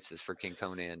his chances for King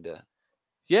Conan to.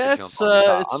 Yeah, it's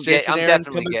Jason Aaron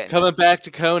coming back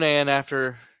to Conan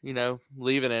after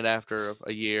leaving it after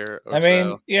a year. Or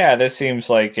this seems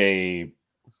like a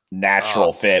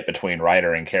natural fit between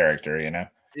writer and character.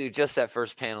 Dude, just that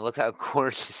first panel. Look how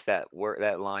gorgeous that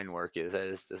line work is. That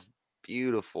is just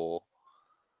beautiful.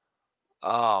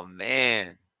 Oh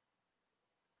man.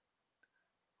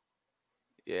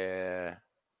 Yeah.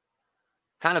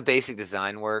 Kind of basic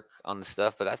design work on the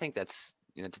stuff, but I think that's,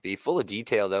 to be full of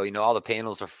detail though. All the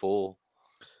panels are full.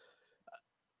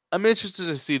 I'm interested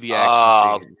to see the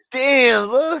action scenes. Damn,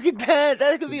 look at that.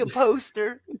 That could be a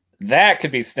poster. That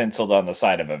could be stenciled on the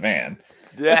side of a van.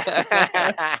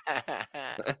 Yeah.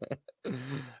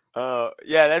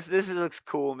 This looks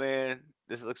cool, man.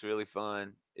 This looks really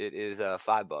fun. It is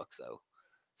 $5 though.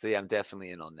 So yeah, I'm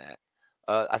definitely in on that.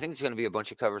 I think there's gonna be a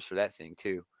bunch of covers for that thing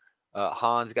too.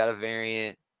 Hans got a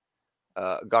variant.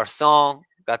 Garcon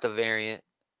got the variant.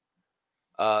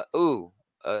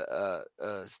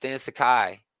 Stan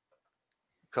Sakai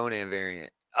Conan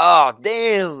variant. Oh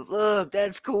damn, look,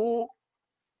 that's cool.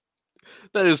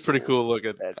 That is pretty cool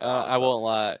looking. Awesome. I won't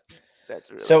lie. That's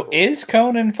really so cool. Is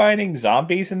Conan fighting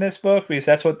zombies in this book? Because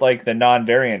that's what like the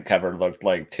non-variant cover looked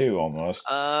like too, almost.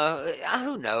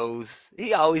 Who knows?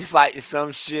 He always fighting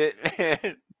some shit,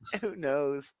 man. Who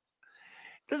knows?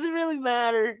 Doesn't really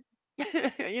matter.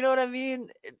 You know what I mean?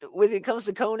 When it comes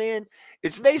to Conan,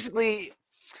 it's basically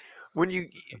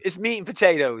it's meat and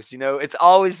potatoes, it's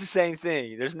always the same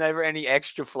thing. There's never any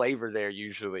extra flavor there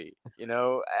usually,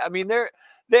 I mean, there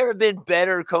have been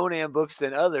better Conan books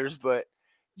than others, but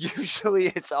usually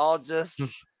it's all just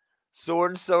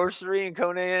sword and sorcery, and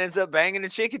Conan ends up banging a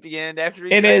chick at the end after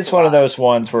he. It is one of those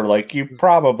ones where like you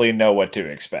probably know what to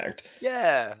expect.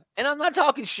 Yeah, and I'm not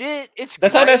talking shit.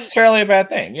 That's not necessarily a bad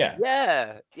thing.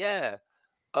 Yeah. Yeah.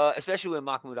 Especially when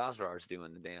Mahmoud Asrar is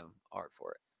doing the damn art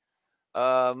for it.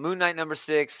 Moon Knight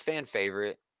 #6, fan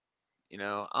favorite.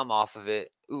 I'm off of it.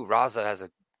 Ooh, Raza has a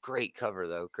great cover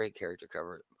though. Great character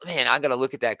cover. Man, I gotta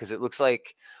look at that because it looks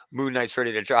like Moon Knight's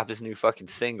ready to drop his new fucking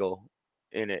single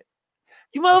in it.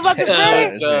 You motherfuckers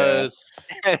ready? It does.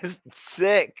 It's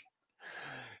sick.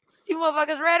 You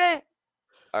motherfuckers ready?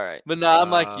 All right. But no, I'm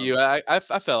like you. I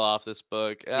fell off this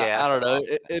book. I don't know.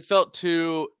 It felt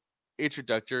too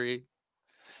introductory.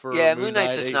 Moon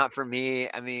Knight's just not for me.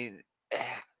 I mean,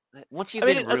 once you've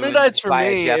been ruined Moon Knight's for by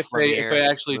me Jeff if they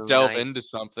actually delve into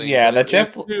something. Yeah,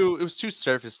 it was too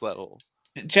surface level.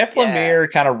 Jeff Lemire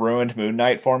kind of ruined Moon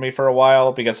Knight for me for a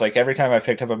while because like every time I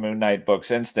picked up a Moon Knight book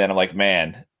since then, I'm like,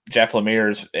 man, Jeff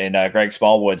Lemire's and Greg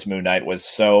Smallwood's Moon Knight was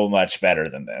so much better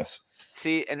than this.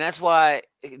 See, and that's why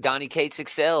Donny Cates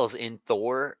excels in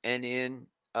Thor and in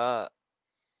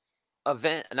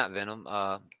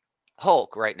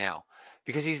Hulk right now,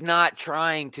 because he's not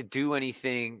trying to do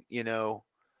anything,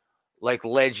 like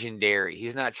legendary.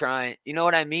 He's not trying, you know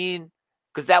what I mean?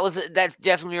 Because that's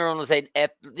Jeff Lemire was saying,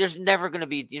 there's never going to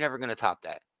be, you're never going to top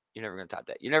that. You're never going to top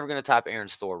that. You're never going to top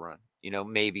Aaron's Thor run.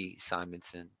 Maybe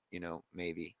Simonson,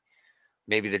 maybe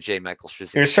the J. Michael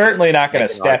Straczynski. You're certainly not going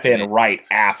to step in right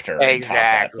after.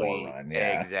 Exactly. Run.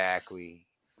 Yeah. Exactly.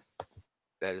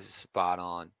 That is spot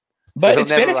on. But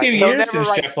it's been a few years since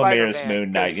Jeff Lemire's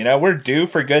Moon Knight. We're due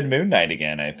for good Moon Knight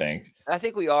again, I think. I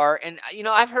think we are. And,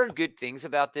 I've heard good things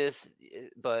about this,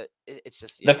 but it's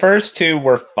just. The first two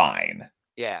were fine.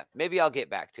 Yeah. Maybe I'll get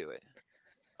back to it.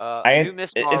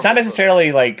 It's not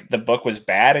necessarily like the book was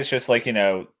bad. It's just like,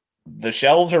 the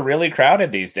shelves are really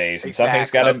crowded these days, and something's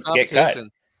got to get cut.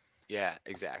 Yeah,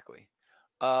 exactly.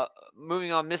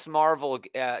 Moving on, Miss Marvel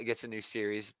gets a new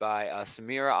series by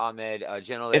Samira Ahmed.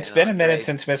 It's been a minute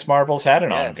since Miss Marvel's had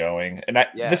an ongoing, and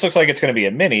this looks like it's going to be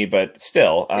a mini, but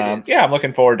still, I'm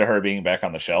looking forward to her being back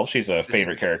on the shelf. She's a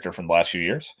favorite character from the last few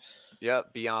years.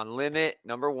 Yep, Beyond Limit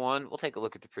 #1. We'll take a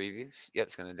look at the previews. Yep,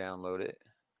 it's going to download it.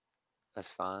 That's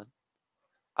fine.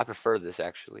 I prefer this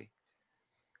actually.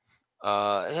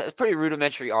 It's pretty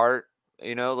rudimentary art.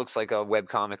 Looks like a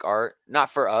webcomic art. Not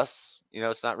for us.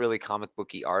 It's not really comic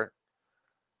booky art.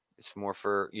 It's more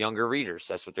for younger readers.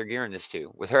 That's what they're gearing this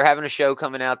to. With her having a show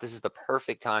coming out, this is the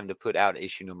perfect time to put out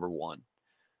issue #1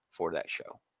 for that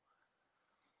show.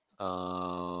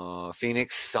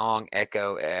 Phoenix Song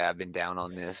Echo. Yeah, I've been down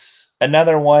on this.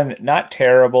 Another one, not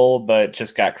terrible, but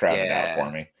just got crowded out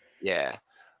for me. Yeah.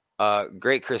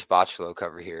 Great Chris Botchlow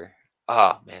cover here.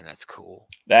 Oh, man, that's cool.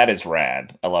 That is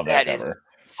rad. I love that cover.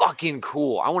 Fucking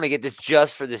cool. I want to get this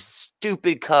just for this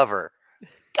stupid cover.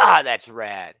 God, that's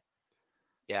rad.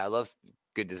 Yeah, I love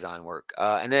good design work.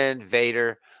 And then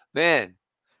Vader. Man.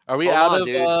 Are we out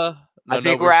of... I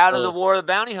think we're out of the War of the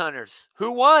Bounty Hunters.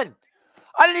 Who won?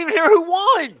 I didn't even hear who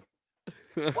won.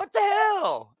 What the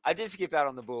hell? I did skip out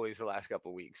on the Bullies the last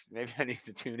couple of weeks. Maybe I need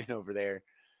to tune in over there.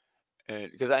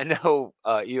 Because I know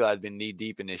Eli's been knee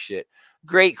deep in this shit.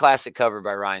 Great classic cover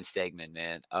by Ryan Stegman,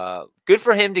 man. Good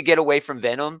for him to get away from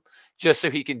Venom just so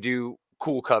he can do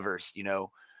cool covers,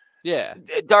 Yeah.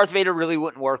 Darth Vader really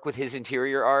wouldn't work with his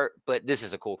interior art, but this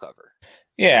is a cool cover.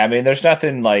 Yeah, I mean, there's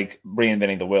nothing like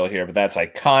reinventing the wheel here, but that's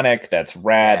iconic, that's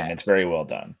rad, and it's very well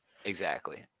done.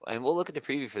 Exactly. And we'll look at the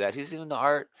preview for that. Who's doing the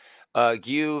art?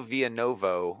 Gyu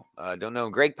Villanovo. Don't know.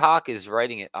 Greg Pak is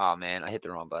writing it. Oh, man, I hit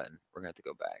the wrong button. We're going to have to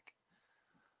go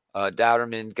back.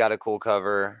 Dowderman got a cool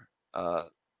cover.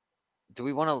 Do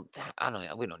we want to? I don't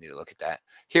know. We don't need to look at that.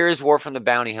 Here is War from the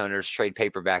Bounty Hunters, trade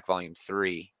paperback, volume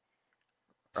 3.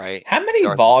 Right? How many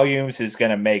volumes is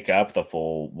going to make up the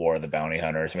full War of the Bounty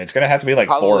Hunters? I mean, it's going to have to be like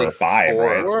Probably 4 or 5,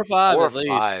 right? 4 or 5 4 or at least.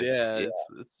 5. Yeah.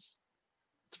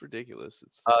 It's ridiculous.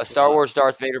 It's Star Wars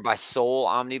Darth Vader by Soul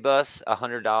Omnibus,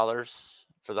 $100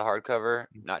 for the hardcover.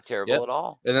 Not terrible at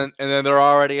all. And then they're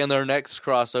already in their next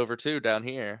crossover too down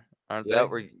here, aren't they?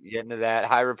 We're getting to that.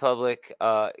 High Republic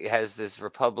has this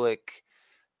Republic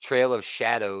Trail of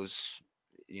Shadows,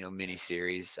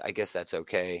 miniseries. I guess that's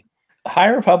okay. High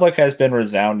Republic has been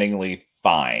resoundingly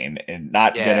fine and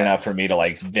not good enough for me to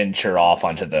like venture off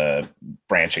onto the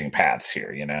branching paths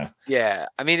here, Yeah.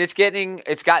 I mean, it's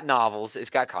got novels,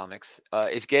 it's got comics,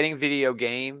 it's getting video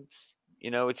games,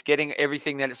 it's getting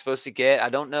everything that it's supposed to get. I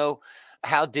don't know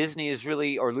how Disney is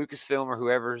really, or Lucasfilm or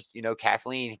whoever's,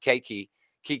 Kathleen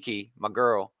Kiki, my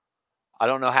girl. I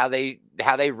don't know how they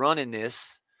run in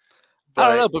this. I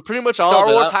don't know, but pretty much all Star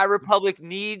of it. Wars High Republic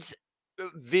needs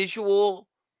visual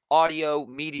audio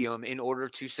medium in order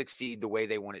to succeed the way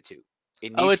they want it to.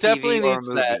 It definitely needs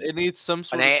that. It needs some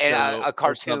sort of a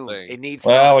cartoon. It needs.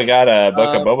 Well, we got a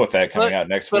Book of Boba Fett coming out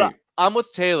next week. I'm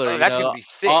with Taylor. That's gonna be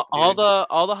sick. All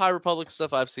the High Republic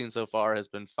stuff I've seen so far has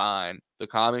been fine. The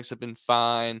comics have been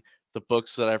fine. The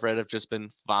books that I've read have just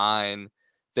been fine.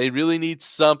 They really need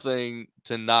something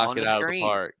to knock it out of the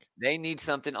park. They need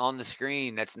something on the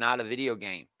screen that's not a video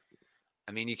game.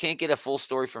 I mean, you can't get a full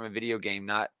story from a video game,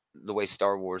 not the way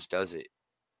Star Wars does it.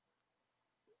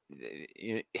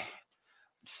 I'm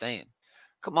saying,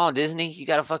 come on, Disney, you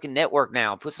got a fucking network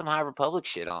now. Put some High Republic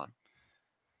shit on.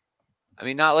 I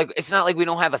mean, it's not like we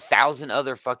don't have 1,000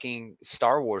 other fucking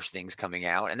Star Wars things coming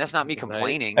out, and that's not me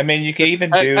complaining. I mean, you can even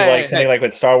do something like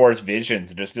with Star Wars Visions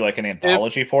and just do like an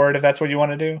anthology for it if that's what you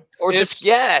want to do. Or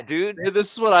dude.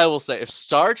 This is what I will say: if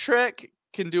Star Trek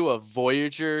can do a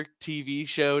Voyager TV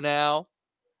show now,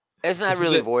 it's not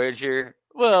really Voyager.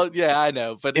 Well, yeah, I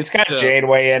know, but it's got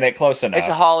Janeway in it, close enough. It's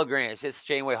a hologram. It's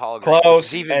Janeway hologram.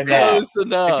 Close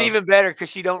enough. It's even better because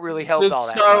she don't really help all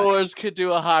that. Star Wars could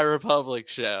do a High Republic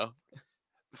show.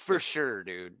 For sure,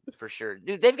 dude. For sure.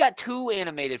 Dude, they've got 2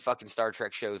 animated fucking Star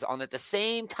Trek shows on at the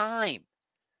same time.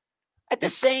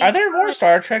 Are there more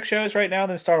Star Trek shows right now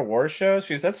than Star Wars shows?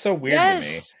 Because that's so weird to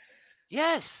me.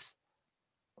 Yes.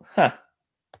 Huh.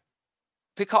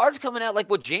 Picard's coming out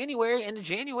end of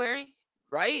January,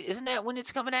 right? Isn't that when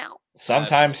it's coming out?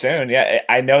 Sometime soon. Yeah.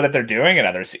 I know that they're doing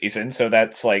another season, so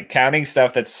that's like counting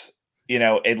stuff that's,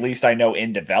 at least I know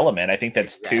in development. I think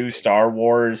that's 2 Star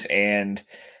Wars and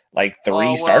like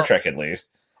 3 Star Trek at least.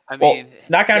 I mean,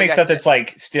 not counting stuff that's like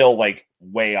still like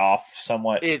way off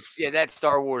somewhat. That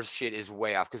Star Wars shit is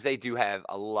way off because they do have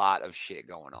a lot of shit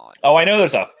going on. Oh, I know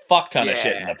there's a fuck ton of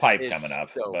shit in the pipe coming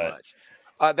up. So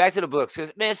much. Back to the books,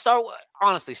 because man, Star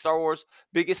Wars,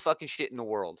 biggest fucking shit in the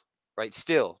world, right?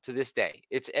 Still to this day,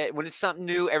 it's when it's something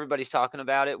new, everybody's talking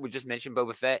about it. We just mentioned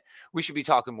Boba Fett. We should be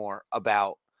talking more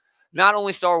about not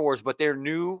only Star Wars but their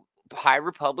new High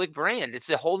Republic brand. It's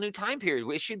a whole new time period.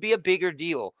 It should be a bigger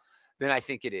deal than I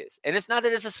think it is. And it's not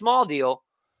that it's a small deal,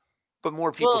 but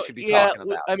more people should be talking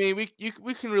about it. I mean,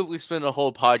 we can really spend a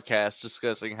whole podcast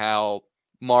discussing how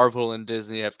Marvel and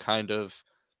Disney have kind of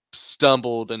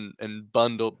stumbled and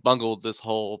bungled this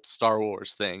whole Star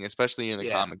Wars thing, especially in the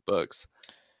comic books.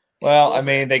 Well, I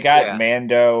mean, they got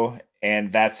Mando,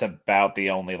 and that's about the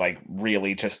only like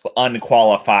really just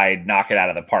unqualified knock it out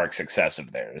of the park success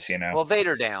of theirs, Well,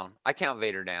 Vader down. I count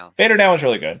Vader down. Vader down was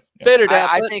really good. Yeah. Vader down.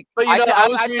 I think, but I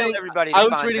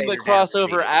was reading the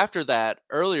crossover after that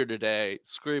earlier today,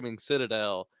 Screaming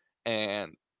Citadel,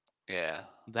 and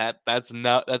that's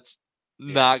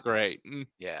not great.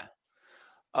 Yeah.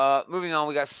 Moving on,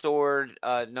 we got Sword,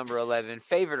 number 11,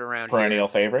 favorite around perennial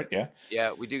favorite. Yeah.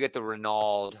 Yeah, we do get the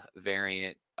Renault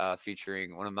variant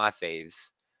featuring one of my faves,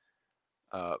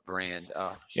 brand.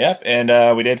 Yep,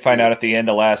 and we did find out at the end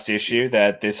of last issue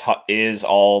that this is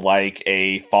all like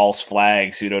a false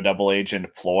flag pseudo double agent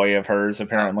ploy of hers,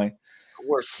 apparently.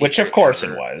 Which of course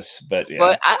it was, but yeah.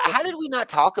 But how did we not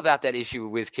talk about that issue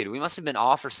with WizKid? We must have been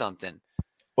off or something.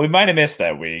 We might have missed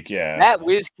that week. Yeah, that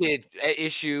WizKid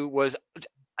issue was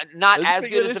not as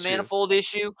good as the Manifold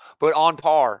issue, but on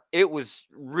par. It was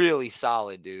really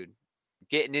solid, dude.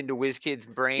 Getting into WizKid's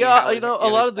brain. Yeah, a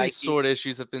lot of these Sword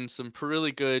issues have been some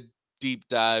really good deep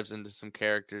dives into some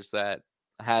characters that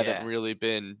haven't really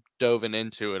been dove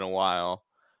into in a while.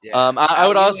 Yeah. I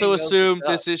would also assume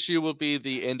this issue will be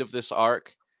the end of this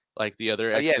arc, like the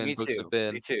other X-Men books have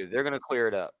been. Me too. They're gonna clear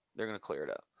it up.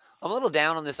 I'm a little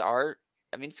down on this art.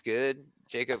 I mean, it's good.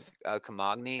 Jacob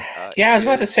Camagni. I was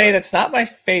about to say that's not my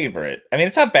favorite. I mean,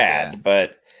 it's not bad,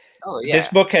 but this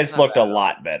book has looked a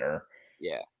lot better.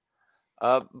 Yeah.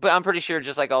 But I'm pretty sure,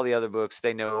 just like all the other books,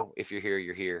 they know if you're here,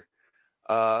 you're here.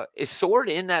 Is Sword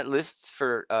in that list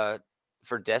for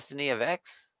Destiny of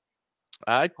X?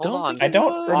 I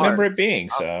don't remember it being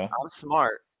so. I'm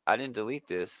smart. I didn't delete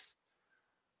this.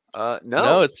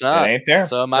 No, it's not. It ain't there.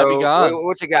 So it might be gone.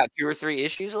 What's it got? 2 or 3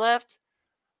 issues left?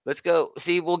 Let's go.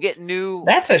 See, we'll get new.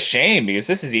 That's a shame because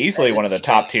this is easily one of the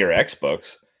top tier X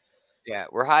books. Yeah,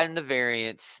 we're hiding the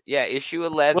variants. Yeah, issue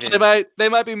 11. Well, they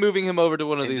might be moving him over to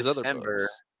one of these December.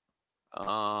 Other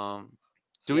books.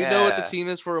 Do we know what the team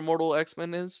is for Immortal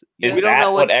X-Men is? Is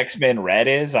that what X-Men Red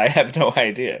is? I have no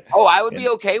idea. Oh, I would be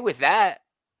okay with that.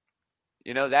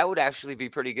 You know, that would actually be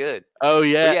pretty good. Oh,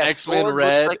 yeah, X-Men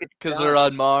Red, because they're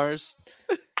on Mars.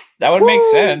 That would make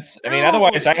sense. I mean,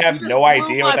 otherwise I have no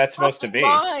idea what that's supposed to be.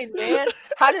 Mind, man.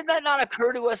 How did that not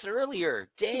occur to us earlier?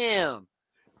 Damn.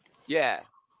 Yeah.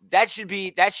 That should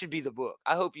be the book.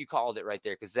 I hope you called it right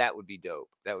there, because that would be dope.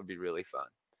 That would be really fun.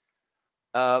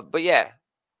 But yeah.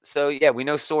 So yeah, we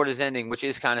know Sword is ending, which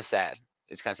is kind of sad.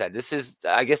 It's kind of sad. This is,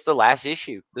 I guess, the last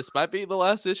issue. This might be the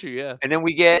last issue, yeah. And then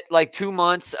we get like 2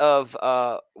 months of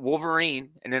Wolverine,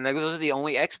 and then those are the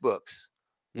only X books.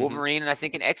 Wolverine and I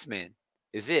think an X-Men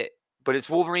is it. But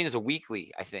it's Wolverine as a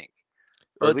weekly, I think.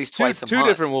 Or at least twice a month. Two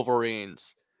different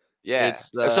Wolverines. Yeah.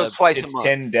 So it's twice a month.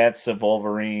 10 Deaths of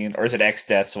Wolverine, or is it X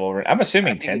Deaths of Wolverine? I'm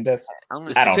assuming 10 Deaths. I don't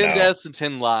know. 10 Deaths and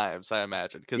 10 Lives, I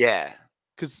imagine.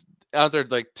 Because out there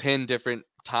like 10 different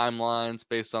timelines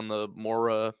based on the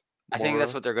Mora. I think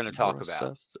that's what they're going to talk about. I think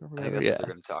that's what they're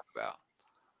going to talk about.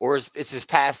 Or it's his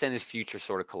past and his future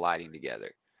sort of colliding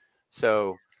together.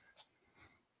 So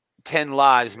 10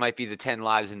 lives might be the 10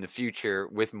 lives in the future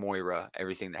with Moira,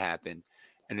 everything that happened.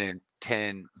 And then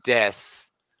 10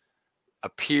 deaths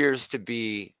appears to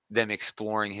be them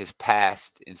exploring his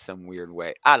past in some weird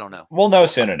way. I don't know. We'll know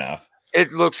soon enough.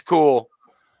 It looks cool.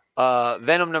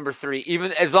 Venom number 3,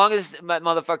 even as long as my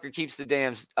motherfucker keeps the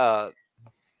damn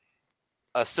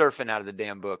surfing out of the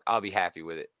damn book, I'll be happy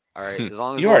with it. All right. As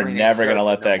long as you are never going to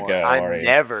let that go. I'm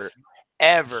never,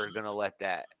 ever going to let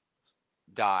that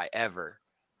die, ever.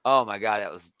 Oh my God,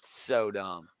 that was so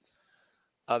dumb.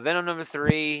 Venom number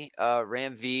 3,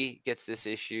 Ram V gets this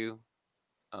issue.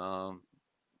 Fun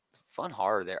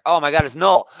horror there. Oh my God, it's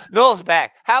Null. Null's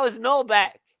back. How is Null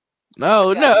back?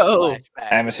 No.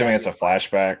 I'm assuming it's a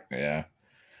flashback. Yeah.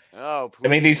 Oh, I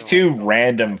mean, these 2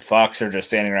 random fucks are just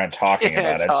standing around talking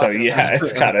about it. So yeah,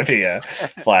 it's got to be a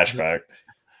flashback.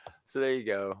 So there you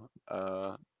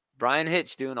go. Brian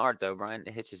Hitch doing art though. Brian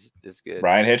Hitch is good.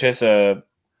 Brian Hitch is a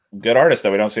good artist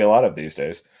that we don't see a lot of these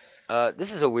days.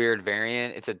 This is a weird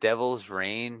variant. It's a Devil's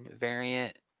Reign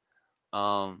variant.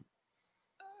 I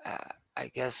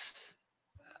guess.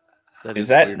 Is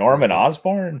that Norman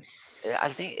Osborn? I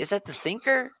think, is that the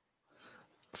Thinker?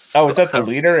 Oh, is that the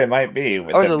leader? It might be.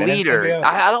 Or the leader.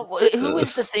 I don't. Who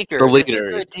is the Thinker? The leader. Is the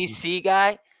Thinker a DC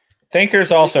guy?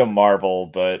 Thinker's also Marvel,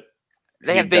 but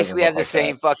they basically have the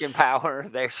same fucking power.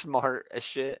 They're smart as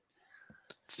shit.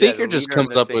 Thinker just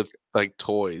comes up with like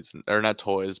toys, or not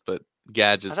toys, but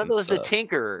gadgets. I thought it was the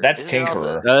Tinkerer. That's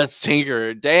Tinkerer. No, that's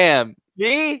Tinkerer. Damn.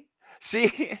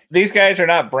 See, these guys are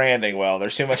not branding well.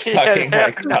 There's too much fucking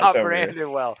not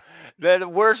branding well. They're the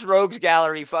worst rogues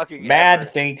gallery fucking. Mad ever.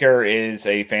 Thinker is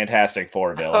a Fantastic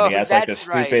Four villain. He has like the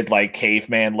stupid like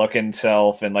caveman looking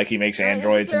self, and like he makes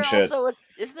androids and shit.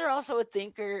 Isn't there also a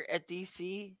Thinker at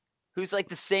DC who's like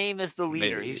the same as the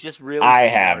leader? Maybe. He's just really. I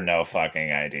have no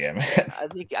fucking idea, man.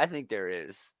 I think there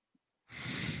is.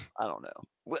 I don't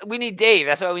know. We need Dave.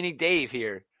 That's why we need Dave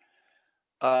here.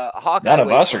 Hawkeye. None of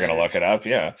us are gonna look it up.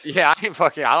 Yeah. Yeah, I don't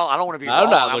want to be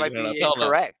wrong. I might be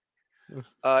incorrect.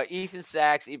 Ethan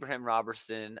Sachs, Ibrahim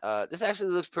Robertson. This actually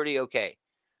looks pretty okay.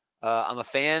 I'm a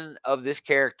fan of this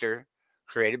character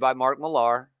created by Mark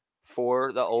Millar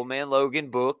for the Old Man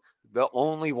Logan book, the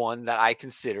only one that I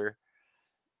consider.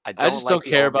 I just don't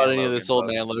care about any of this Old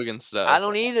Man Logan stuff. I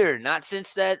don't either. Not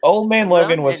since that. Old Man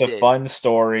Logan was a fun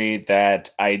story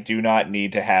that I do not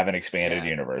need to have an expanded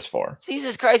universe for.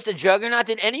 Jesus Christ, the Juggernaut.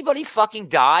 Did anybody fucking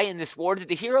die in this war? Did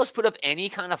the heroes put up any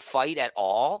kind of fight at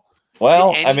all?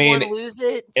 Well, I mean, lose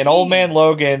it? In Old Man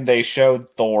Logan, they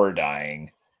showed Thor dying.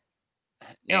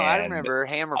 No, I remember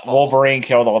Hammer. Wolverine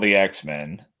killed all the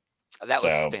X-Men. That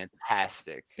was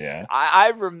fantastic. Yeah.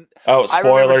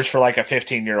 Spoilers for like a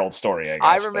 15-year-old story, I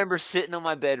guess. I remember sitting on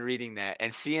my bed reading that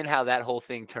and seeing how that whole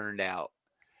thing turned out.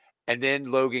 And then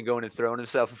Logan going and throwing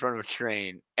himself in front of a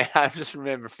train. And I just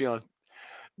remember feeling,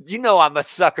 I'm a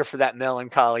sucker for that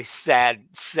melancholy, sad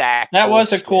sack. That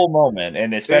was a cool moment.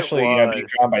 And especially, being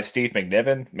drawn by Steve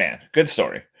McNiven. Man, good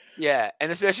story. Yeah.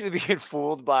 And especially being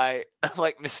fooled by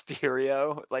like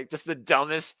Mysterio, like just the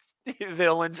dumbest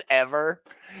villains ever.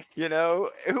 Who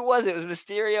was it? It was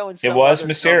Mysterio and it was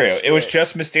Mysterio. It was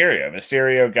just Mysterio.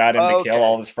 Mysterio got him to kill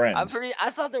all his friends. I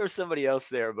thought there was somebody else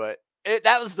there, but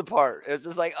that was the part. It was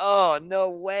just like, oh no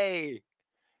way.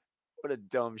 What a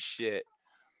dumb shit.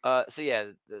 So yeah,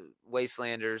 the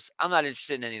Wastelanders. I'm not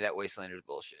interested in any of that Wastelanders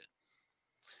bullshit.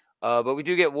 But we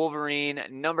do get Wolverine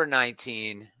number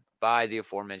 19 by the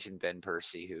aforementioned Ben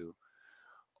Percy, who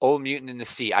Old Mutant in the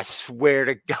Sea. I swear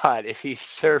to God, if he's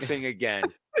surfing again.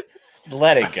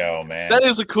 Let it go, man. That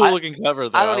is a cool looking cover,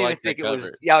 though. I don't even think it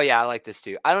was. Oh, yeah, I like this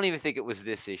too. I don't even think it was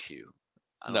this issue.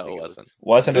 No, it wasn't.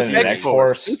 Wasn't it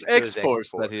X-Force? It's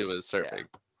X-Force that he was surfing.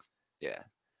 Yeah.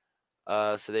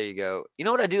 So there you go. You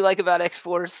know what I do like about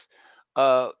X-Force?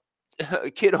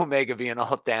 Kid Omega being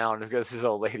all down because his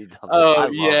old lady dumped him. Oh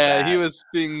yeah, he was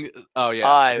being. Oh yeah,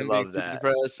 I love that.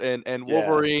 Depressed, and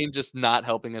Wolverine just not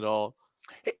helping at all.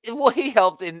 Well, he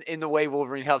helped in the way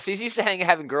Wolverine helps. He's used to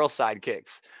having girl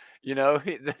sidekicks.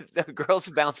 The girls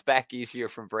bounce back easier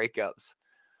from breakups.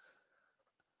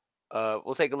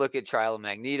 We'll take a look at Trial of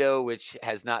Magneto, which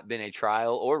has not been a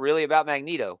trial or really about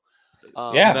Magneto.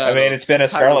 It's been a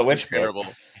Scarlet Witch parable.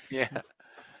 Yeah,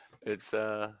 it's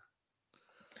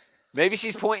maybe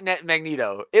she's pointing at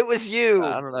Magneto. It was you.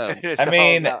 I don't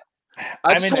know.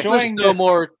 I'm enjoying no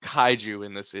more kaiju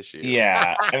in this issue.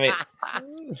 Yeah,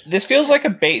 this feels like a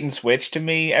bait and switch to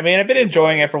me. I've been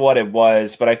enjoying it for what it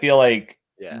was, but I feel like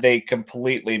they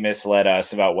completely misled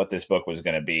us about what this book was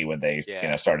going to be when they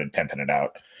started pimping it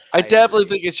out. I definitely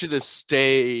think it should have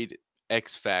stayed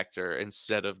X Factor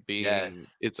instead of being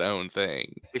its own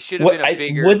thing. It should have been a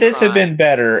bigger. Would this have been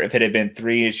better if it had been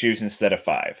 3 issues instead of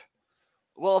 5?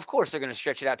 Well, of course they're going to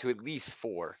stretch it out to at least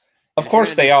 4. Of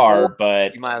course they are,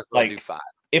 but you might as well do 5.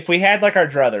 If we had like our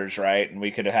druthers, right, and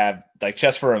we could have like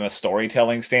just from a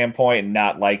storytelling standpoint, and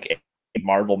not like a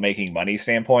Marvel making money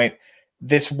standpoint,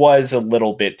 this was a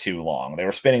little bit too long. They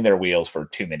were spinning their wheels for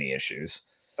too many issues.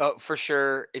 Oh, for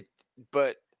sure.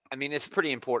 But it's a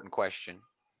pretty important question.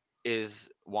 Is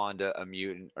Wanda a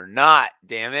mutant or not?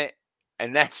 Damn it.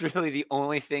 And that's really the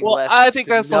only thing left. I think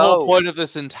that's the whole point of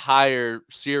this entire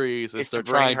series is they're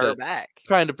trying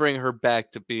to bring her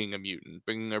back to being a mutant,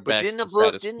 bringing her back. Didn't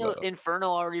the Inferno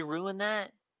already ruin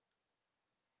that?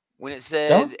 When it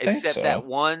said except that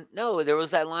one, no, there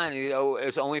was that line.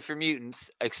 It's only for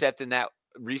mutants, except in that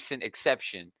recent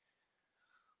exception.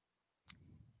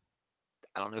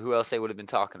 I don't know who else they would have been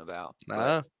talking about.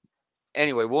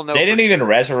 Anyway, we'll know. They didn't even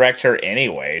resurrect her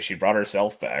anyway. She brought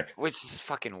herself back, which is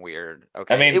fucking weird.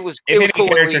 Okay, if any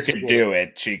character could do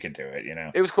it, she could do it.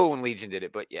 It was cool when Legion did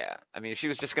it, but yeah, if she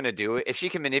was just gonna do it, if she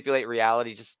can manipulate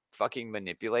reality, just fucking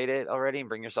manipulate it already and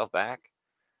bring yourself back.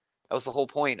 That was the whole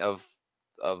point of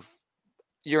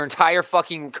your entire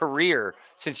fucking career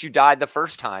since you died the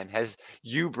first time, has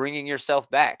you bringing yourself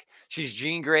back. She's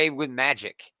Jean Grey with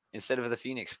magic instead of the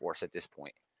Phoenix Force at this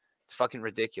point. It's fucking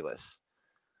ridiculous.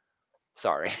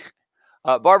 Sorry.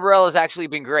 Barbarella's actually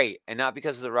been great, and not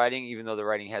because of the writing, even though the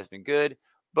writing has been good,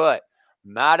 but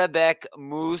Madabek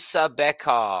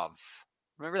Musabekov.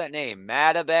 Remember that name,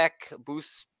 Madabek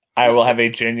Bus. I will have a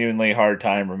genuinely hard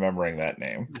time remembering that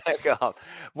name. Bekov.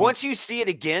 Once you see it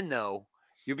again, though,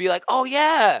 you'll be like, oh,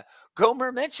 yeah,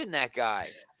 Gomer mentioned that guy.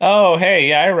 Oh, hey,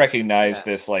 yeah, I recognize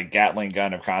this like Gatling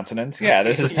gun of consonants. Yeah,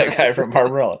 this is that guy from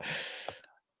Barbarella.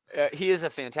 He is a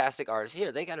fantastic artist.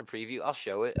 Here, they got a preview. I'll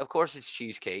show it. Of course, it's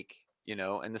cheesecake,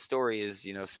 and the story is,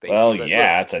 spacey. Well,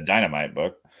 yeah, it's a Dynamite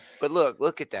book. But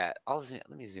look at that. Let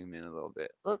me zoom in a little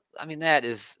bit. Look, that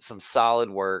is some solid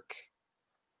work.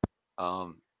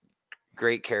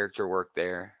 Great character work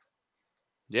there.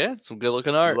 Yeah, some good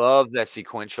looking art. Love that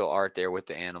sequential art there with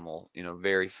the animal.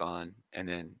 Very fun. And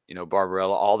then,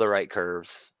 Barbarella, all the right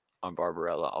curves on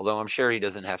Barbarella. Although I'm sure he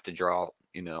doesn't have to draw,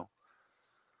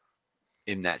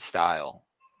 in that style,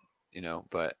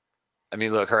 but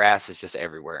look, her ass is just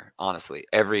everywhere. Honestly,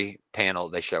 every panel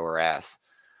they show her ass.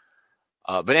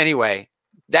 But anyway,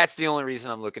 that's the only reason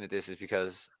I'm looking at this is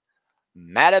because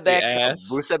Madabek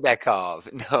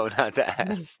Musabekov. No, not the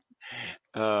ass.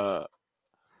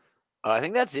 I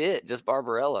think that's it. Just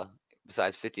Barbarella.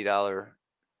 Besides $50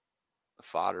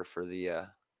 fodder for the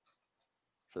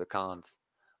cons.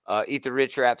 Eat the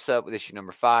Rich wraps up with issue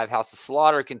number 5. House of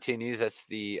Slaughter continues. That's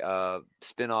the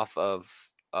spinoff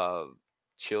of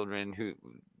Children.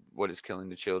 What is killing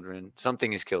the children?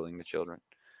 Something is killing the children.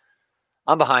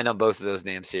 I'm behind on both of those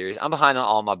damn series. I'm behind on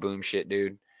all my Boom shit,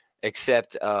 dude,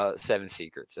 except 7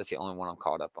 Secrets. That's the only one I'm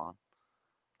caught up on.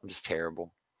 I'm just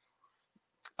terrible.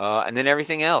 And then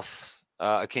everything else.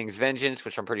 A King's Vengeance,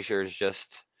 which I'm pretty sure is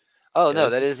just... Oh, no,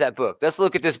 that is that book. Let's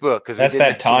look at this book. That's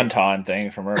that Tauntaun thing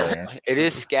from earlier. It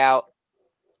is Scout.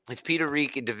 It's Peter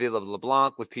Reek and David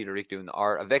LeBlanc, with Peter Reek doing the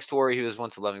art. A vexed warrior who was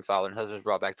once a loving father and husband is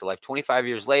brought back to life 25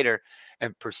 years later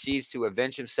and proceeds to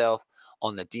avenge himself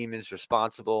on the demons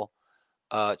responsible.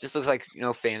 Just looks like,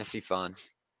 fantasy fun.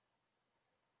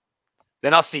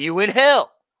 Then I'll see you in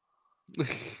hell.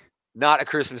 Not a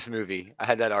Christmas movie. I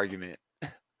had that argument.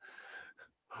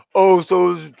 Oh,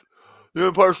 so The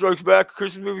Empire Strikes Back a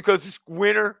Christmas movie because it's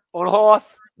winter on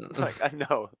Hoth? Like, I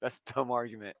know. That's a dumb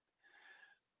argument.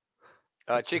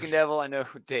 Chicken Devil, I know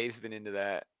Dave's been into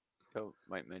that. He'll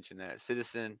might mention that.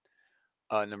 Citizen,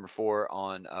 number 4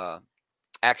 on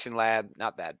Action Lab.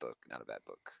 Not a bad book.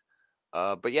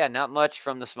 But yeah, not much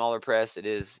from the smaller press. It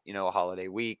is, a holiday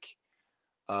week.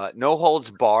 No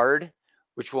Holds Barred,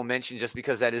 which we'll mention just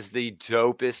because that is the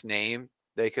dopest name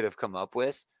they could have come up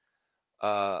with.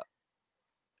 That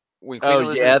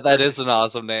is an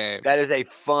awesome name. That is a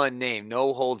fun name.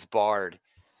 No Holds Barred.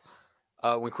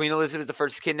 When Queen Elizabeth I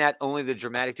is kidnapped, only the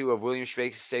dramatic duo of William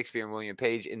Shakespeare and William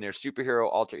Page in their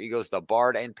superhero alter egos, the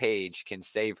Bard and Page, can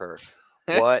save her.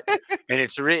 What? And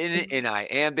it's written in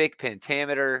iambic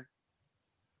pentameter.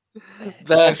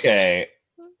 Okay.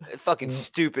 Fucking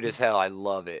stupid as hell. I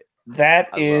love it.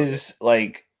 That is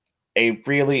like a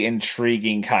really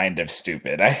intriguing kind of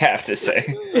stupid, I have to say.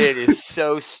 It is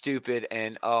so stupid,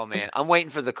 and oh man, I'm waiting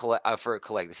for for it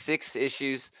collected. 6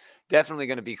 issues, definitely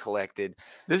going to be collected.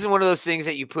 This is one of those things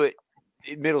that you put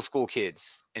in middle school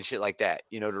kids and shit like that,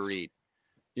 to read.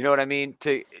 You know what I mean?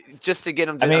 To get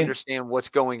them to understand what's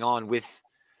going on with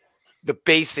the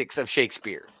basics of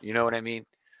Shakespeare. You know what I mean?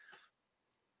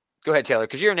 Go ahead, Taylor,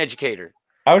 because you're an educator.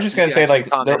 I was just going to say,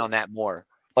 comment on that more.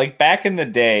 Like back in the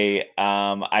day,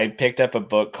 I picked up a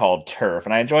book called Turf,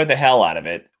 and I enjoyed the hell out of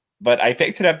it. But I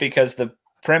picked it up because the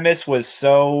premise was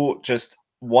so just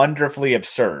wonderfully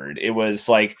absurd. It was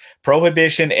like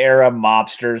Prohibition era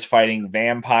mobsters fighting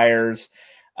vampires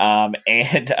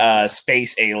and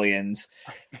space aliens.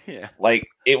 Yeah, like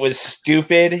it was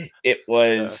stupid. It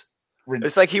was.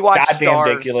 It's like he watched Stars.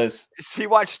 Ridiculous. He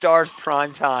watched Stars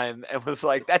prime time and was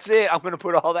like, "That's it. I'm going to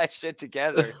put all that shit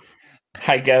together."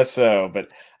 I guess so, but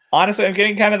honestly, I'm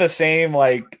getting kind of the same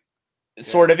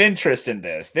sort of interest in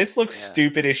this. This looks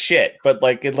stupid as shit, but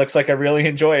it looks like a really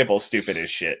enjoyable stupid as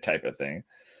shit type of thing.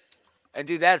 And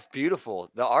dude, that's beautiful.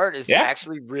 The art is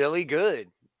actually really good,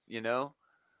 And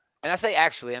I say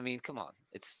actually, I mean, come on,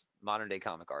 it's modern day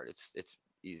comic art. It's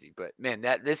easy, but man,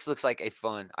 this looks like a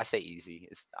fun. I say easy.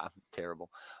 I'm terrible,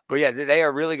 but yeah, they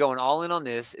are really going all in on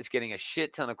this. It's getting a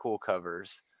shit ton of cool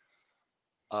covers.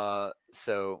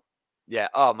 So yeah.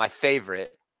 Oh, my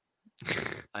favorite.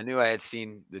 I knew I had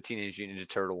seen the Teenage Mutant Ninja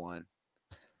Turtle one.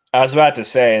 I was about to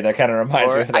say that kind of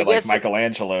reminds me of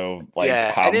Michelangelo.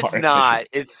 And it's not.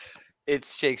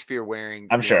 It's Shakespeare wearing.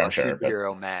 I'm sure.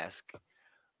 Superhero mask.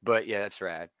 But yeah, that's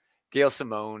rad. Gail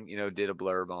Simone, did a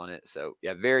blurb on it. So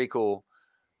yeah, very cool.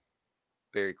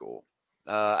 Very cool.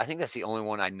 I think that's the only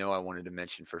one I know I wanted to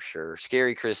mention for sure.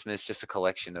 Scary Christmas, just a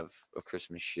collection of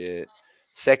Christmas shit.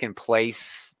 Second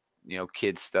Place,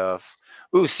 kid stuff.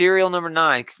 Ooh, Serial number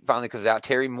 9 finally comes out.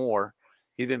 Terry Moore.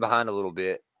 He's been behind a little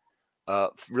bit.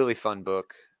 Really fun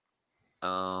book.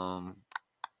 I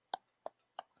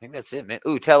think that's it, man.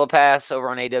 Ooh, Telepaths over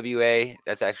on AWA.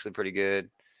 That's actually pretty good.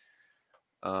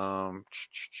 Yeah,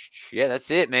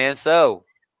 that's it, man. So,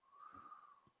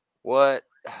 what?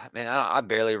 Man, I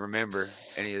barely remember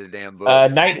any of the damn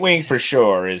books. Nightwing for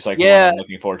sure is the one I'm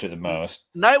looking forward to the most.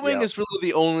 Nightwing is really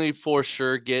the only for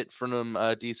sure get from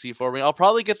DC for me. I'll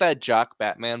probably get that Jock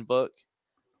Batman book.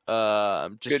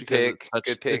 Good pick.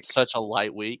 It's such a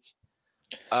light week.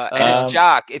 And it's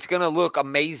Jock. It's gonna look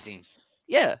amazing.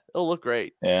 Yeah, it'll look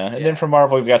great. Yeah, and then from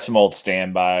Marvel, we've got some old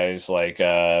standbys like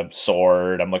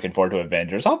Sword. I'm looking forward to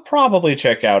Avengers. I'll probably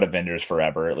check out Avengers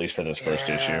Forever, at least for this first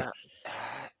issue.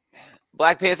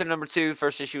 Black Panther number 2,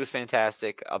 first issue was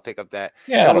fantastic. I'll pick up that.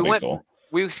 Yeah, that'll be cool.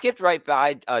 We skipped right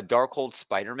by Darkhold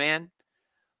Spider-Man.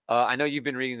 I know you've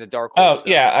been reading the Darkhold stuff.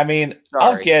 Yeah. I mean, Sorry.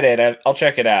 I'll get it. I'll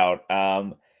check it out.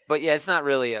 But But yeah, it's not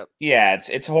really a. Yeah,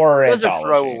 it's horror Those anthology. are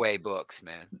throwaway books,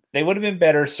 man. They would have been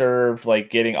better served like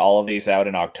getting all of these out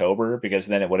in October because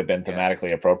then it would have been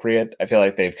thematically appropriate. I feel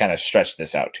like they've kind of stretched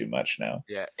this out too much now.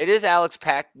 Yeah, it is Alex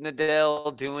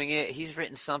Paknadel doing it. He's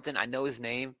written something. I know his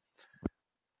name.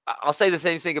 I'll say the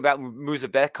same thing about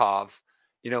Muzabekov.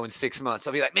 In 6 months,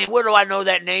 I'll be like, man, where do I know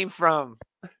that name from?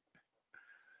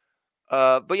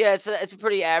 But yeah, it's a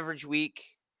pretty average week.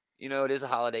 It is a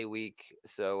holiday week,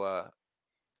 so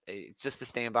it's just the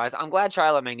standbys. I'm glad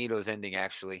Chilo Magneto is ending.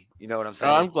 Actually, you know what I'm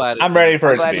saying? I'm glad. I'm ready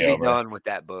for it to be over. Done with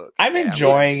that book. I'm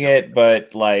enjoying it,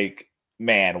 but like,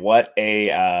 man, what a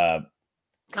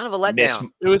kind of a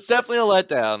letdown. It was definitely a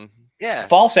letdown. Yeah,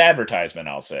 false advertisement.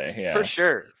 I'll say, yeah, for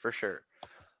sure.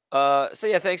 So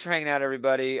yeah, thanks for hanging out,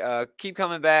 everybody. Keep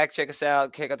coming back. Check us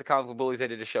out. Check out the Comic Book Bullies. They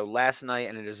did a show last night,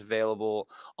 and it is available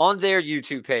on their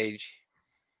YouTube page.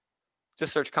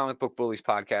 Just search Comic Book Bullies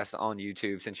Podcast on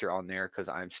YouTube since you're on there, because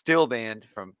I'm still banned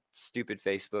from stupid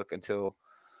Facebook until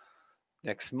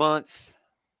next month.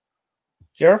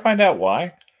 Did you ever find out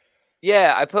why?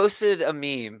 Yeah, I posted a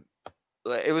meme.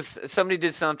 It was somebody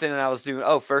did something, and I was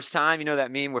doing first time.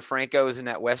 That meme where Franco is in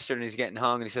that Western and he's getting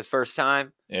hung, and he says first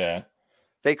time. Yeah.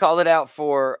 They called it out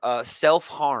for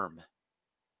self-harm.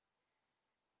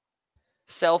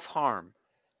 Self-harm.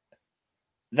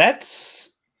 That's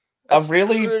a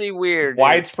really pretty weird,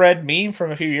 widespread meme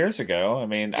from a few years ago. I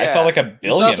mean, I saw like a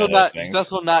billion of those things. He's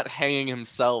also not hanging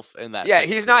himself in that. Yeah,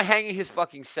 picture. He's not hanging his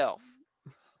fucking self.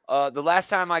 The last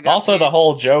time I got also the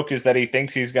whole joke is that he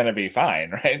thinks he's going to be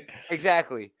fine, right?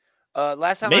 Exactly.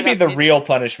 Last time maybe the real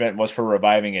punishment was for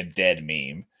reviving a dead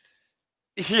meme.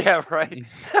 Yeah, right.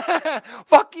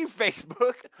 Fuck you,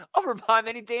 Facebook. I'll revive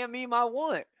any damn meme I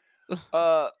want.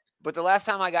 But the last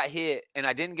time I got hit and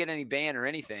I didn't get any ban or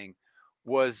anything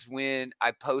was when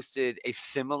I posted a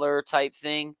similar type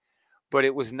thing, but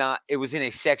it was in a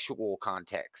sexual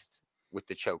context with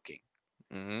the choking.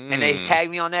 And they tagged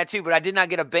me on that too, but I did not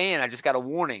get a ban. I just got a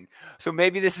warning. So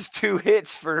maybe this is 2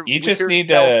 hits for you. Just need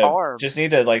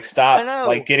to like stop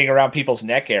like getting around people's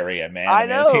neck area, man. I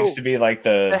know. It seems to be like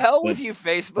the hell with you,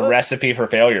 Facebook. The recipe for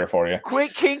failure for you.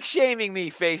 Quit kink shaming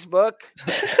me, Facebook.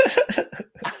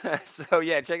 So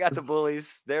yeah, check out the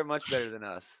bullies. They're much better than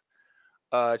us.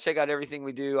 Check out everything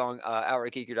we do on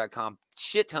outrightgeeker.com.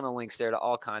 Shit ton of links there to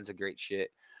all kinds of great shit.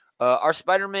 Our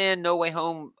Spider-Man No Way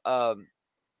Home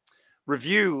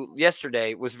review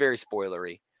yesterday was very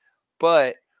spoilery,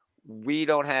 but we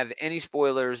don't have any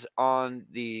spoilers on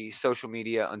the social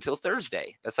media until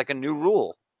Thursday. That's like a new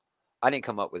rule. I didn't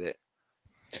come up with it.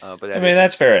 But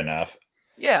that's fair enough.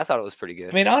 Yeah, I thought it was pretty good.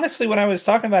 I mean, honestly, when I was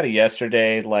talking about it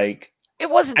yesterday, like it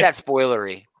wasn't that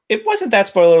spoilery. It wasn't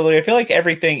that spoilery. I feel like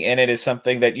everything in it is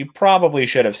something that you probably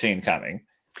should have seen coming.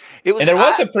 And there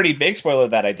was a pretty big spoiler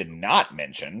that I did not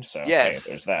mention. So yes,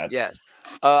 there's that. Yes.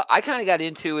 I kind of got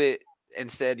into it and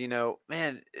said,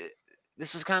 man,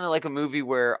 this was kind of like a movie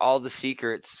where all the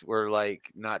secrets were like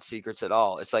not secrets at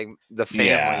all. It's like the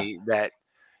family that,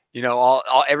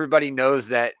 everybody knows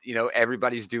that,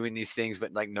 everybody's doing these things,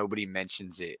 but like nobody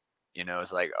mentions it.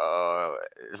 It's like,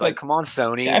 like, come on,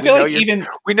 Sony. Yeah, I feel like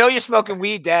we know you're smoking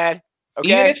weed, Dad.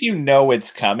 Okay? Even if you know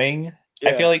it's coming,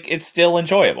 I feel like it's still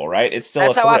enjoyable, right? It's still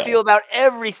that's how I feel about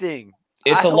everything.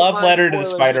 It's a love letter to the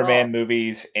Spider-Man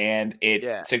movies, and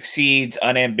it succeeds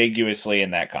unambiguously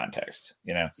in that context.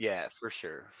 Yeah, for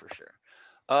sure.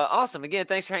 Awesome. Again,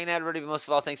 thanks for hanging out, everybody. But most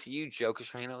of all, thanks to you, Jokers,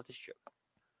 for hanging out with this show.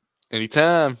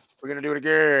 Anytime. We're gonna do it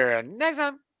again next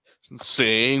time.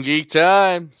 Same geek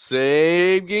time,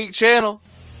 same geek channel.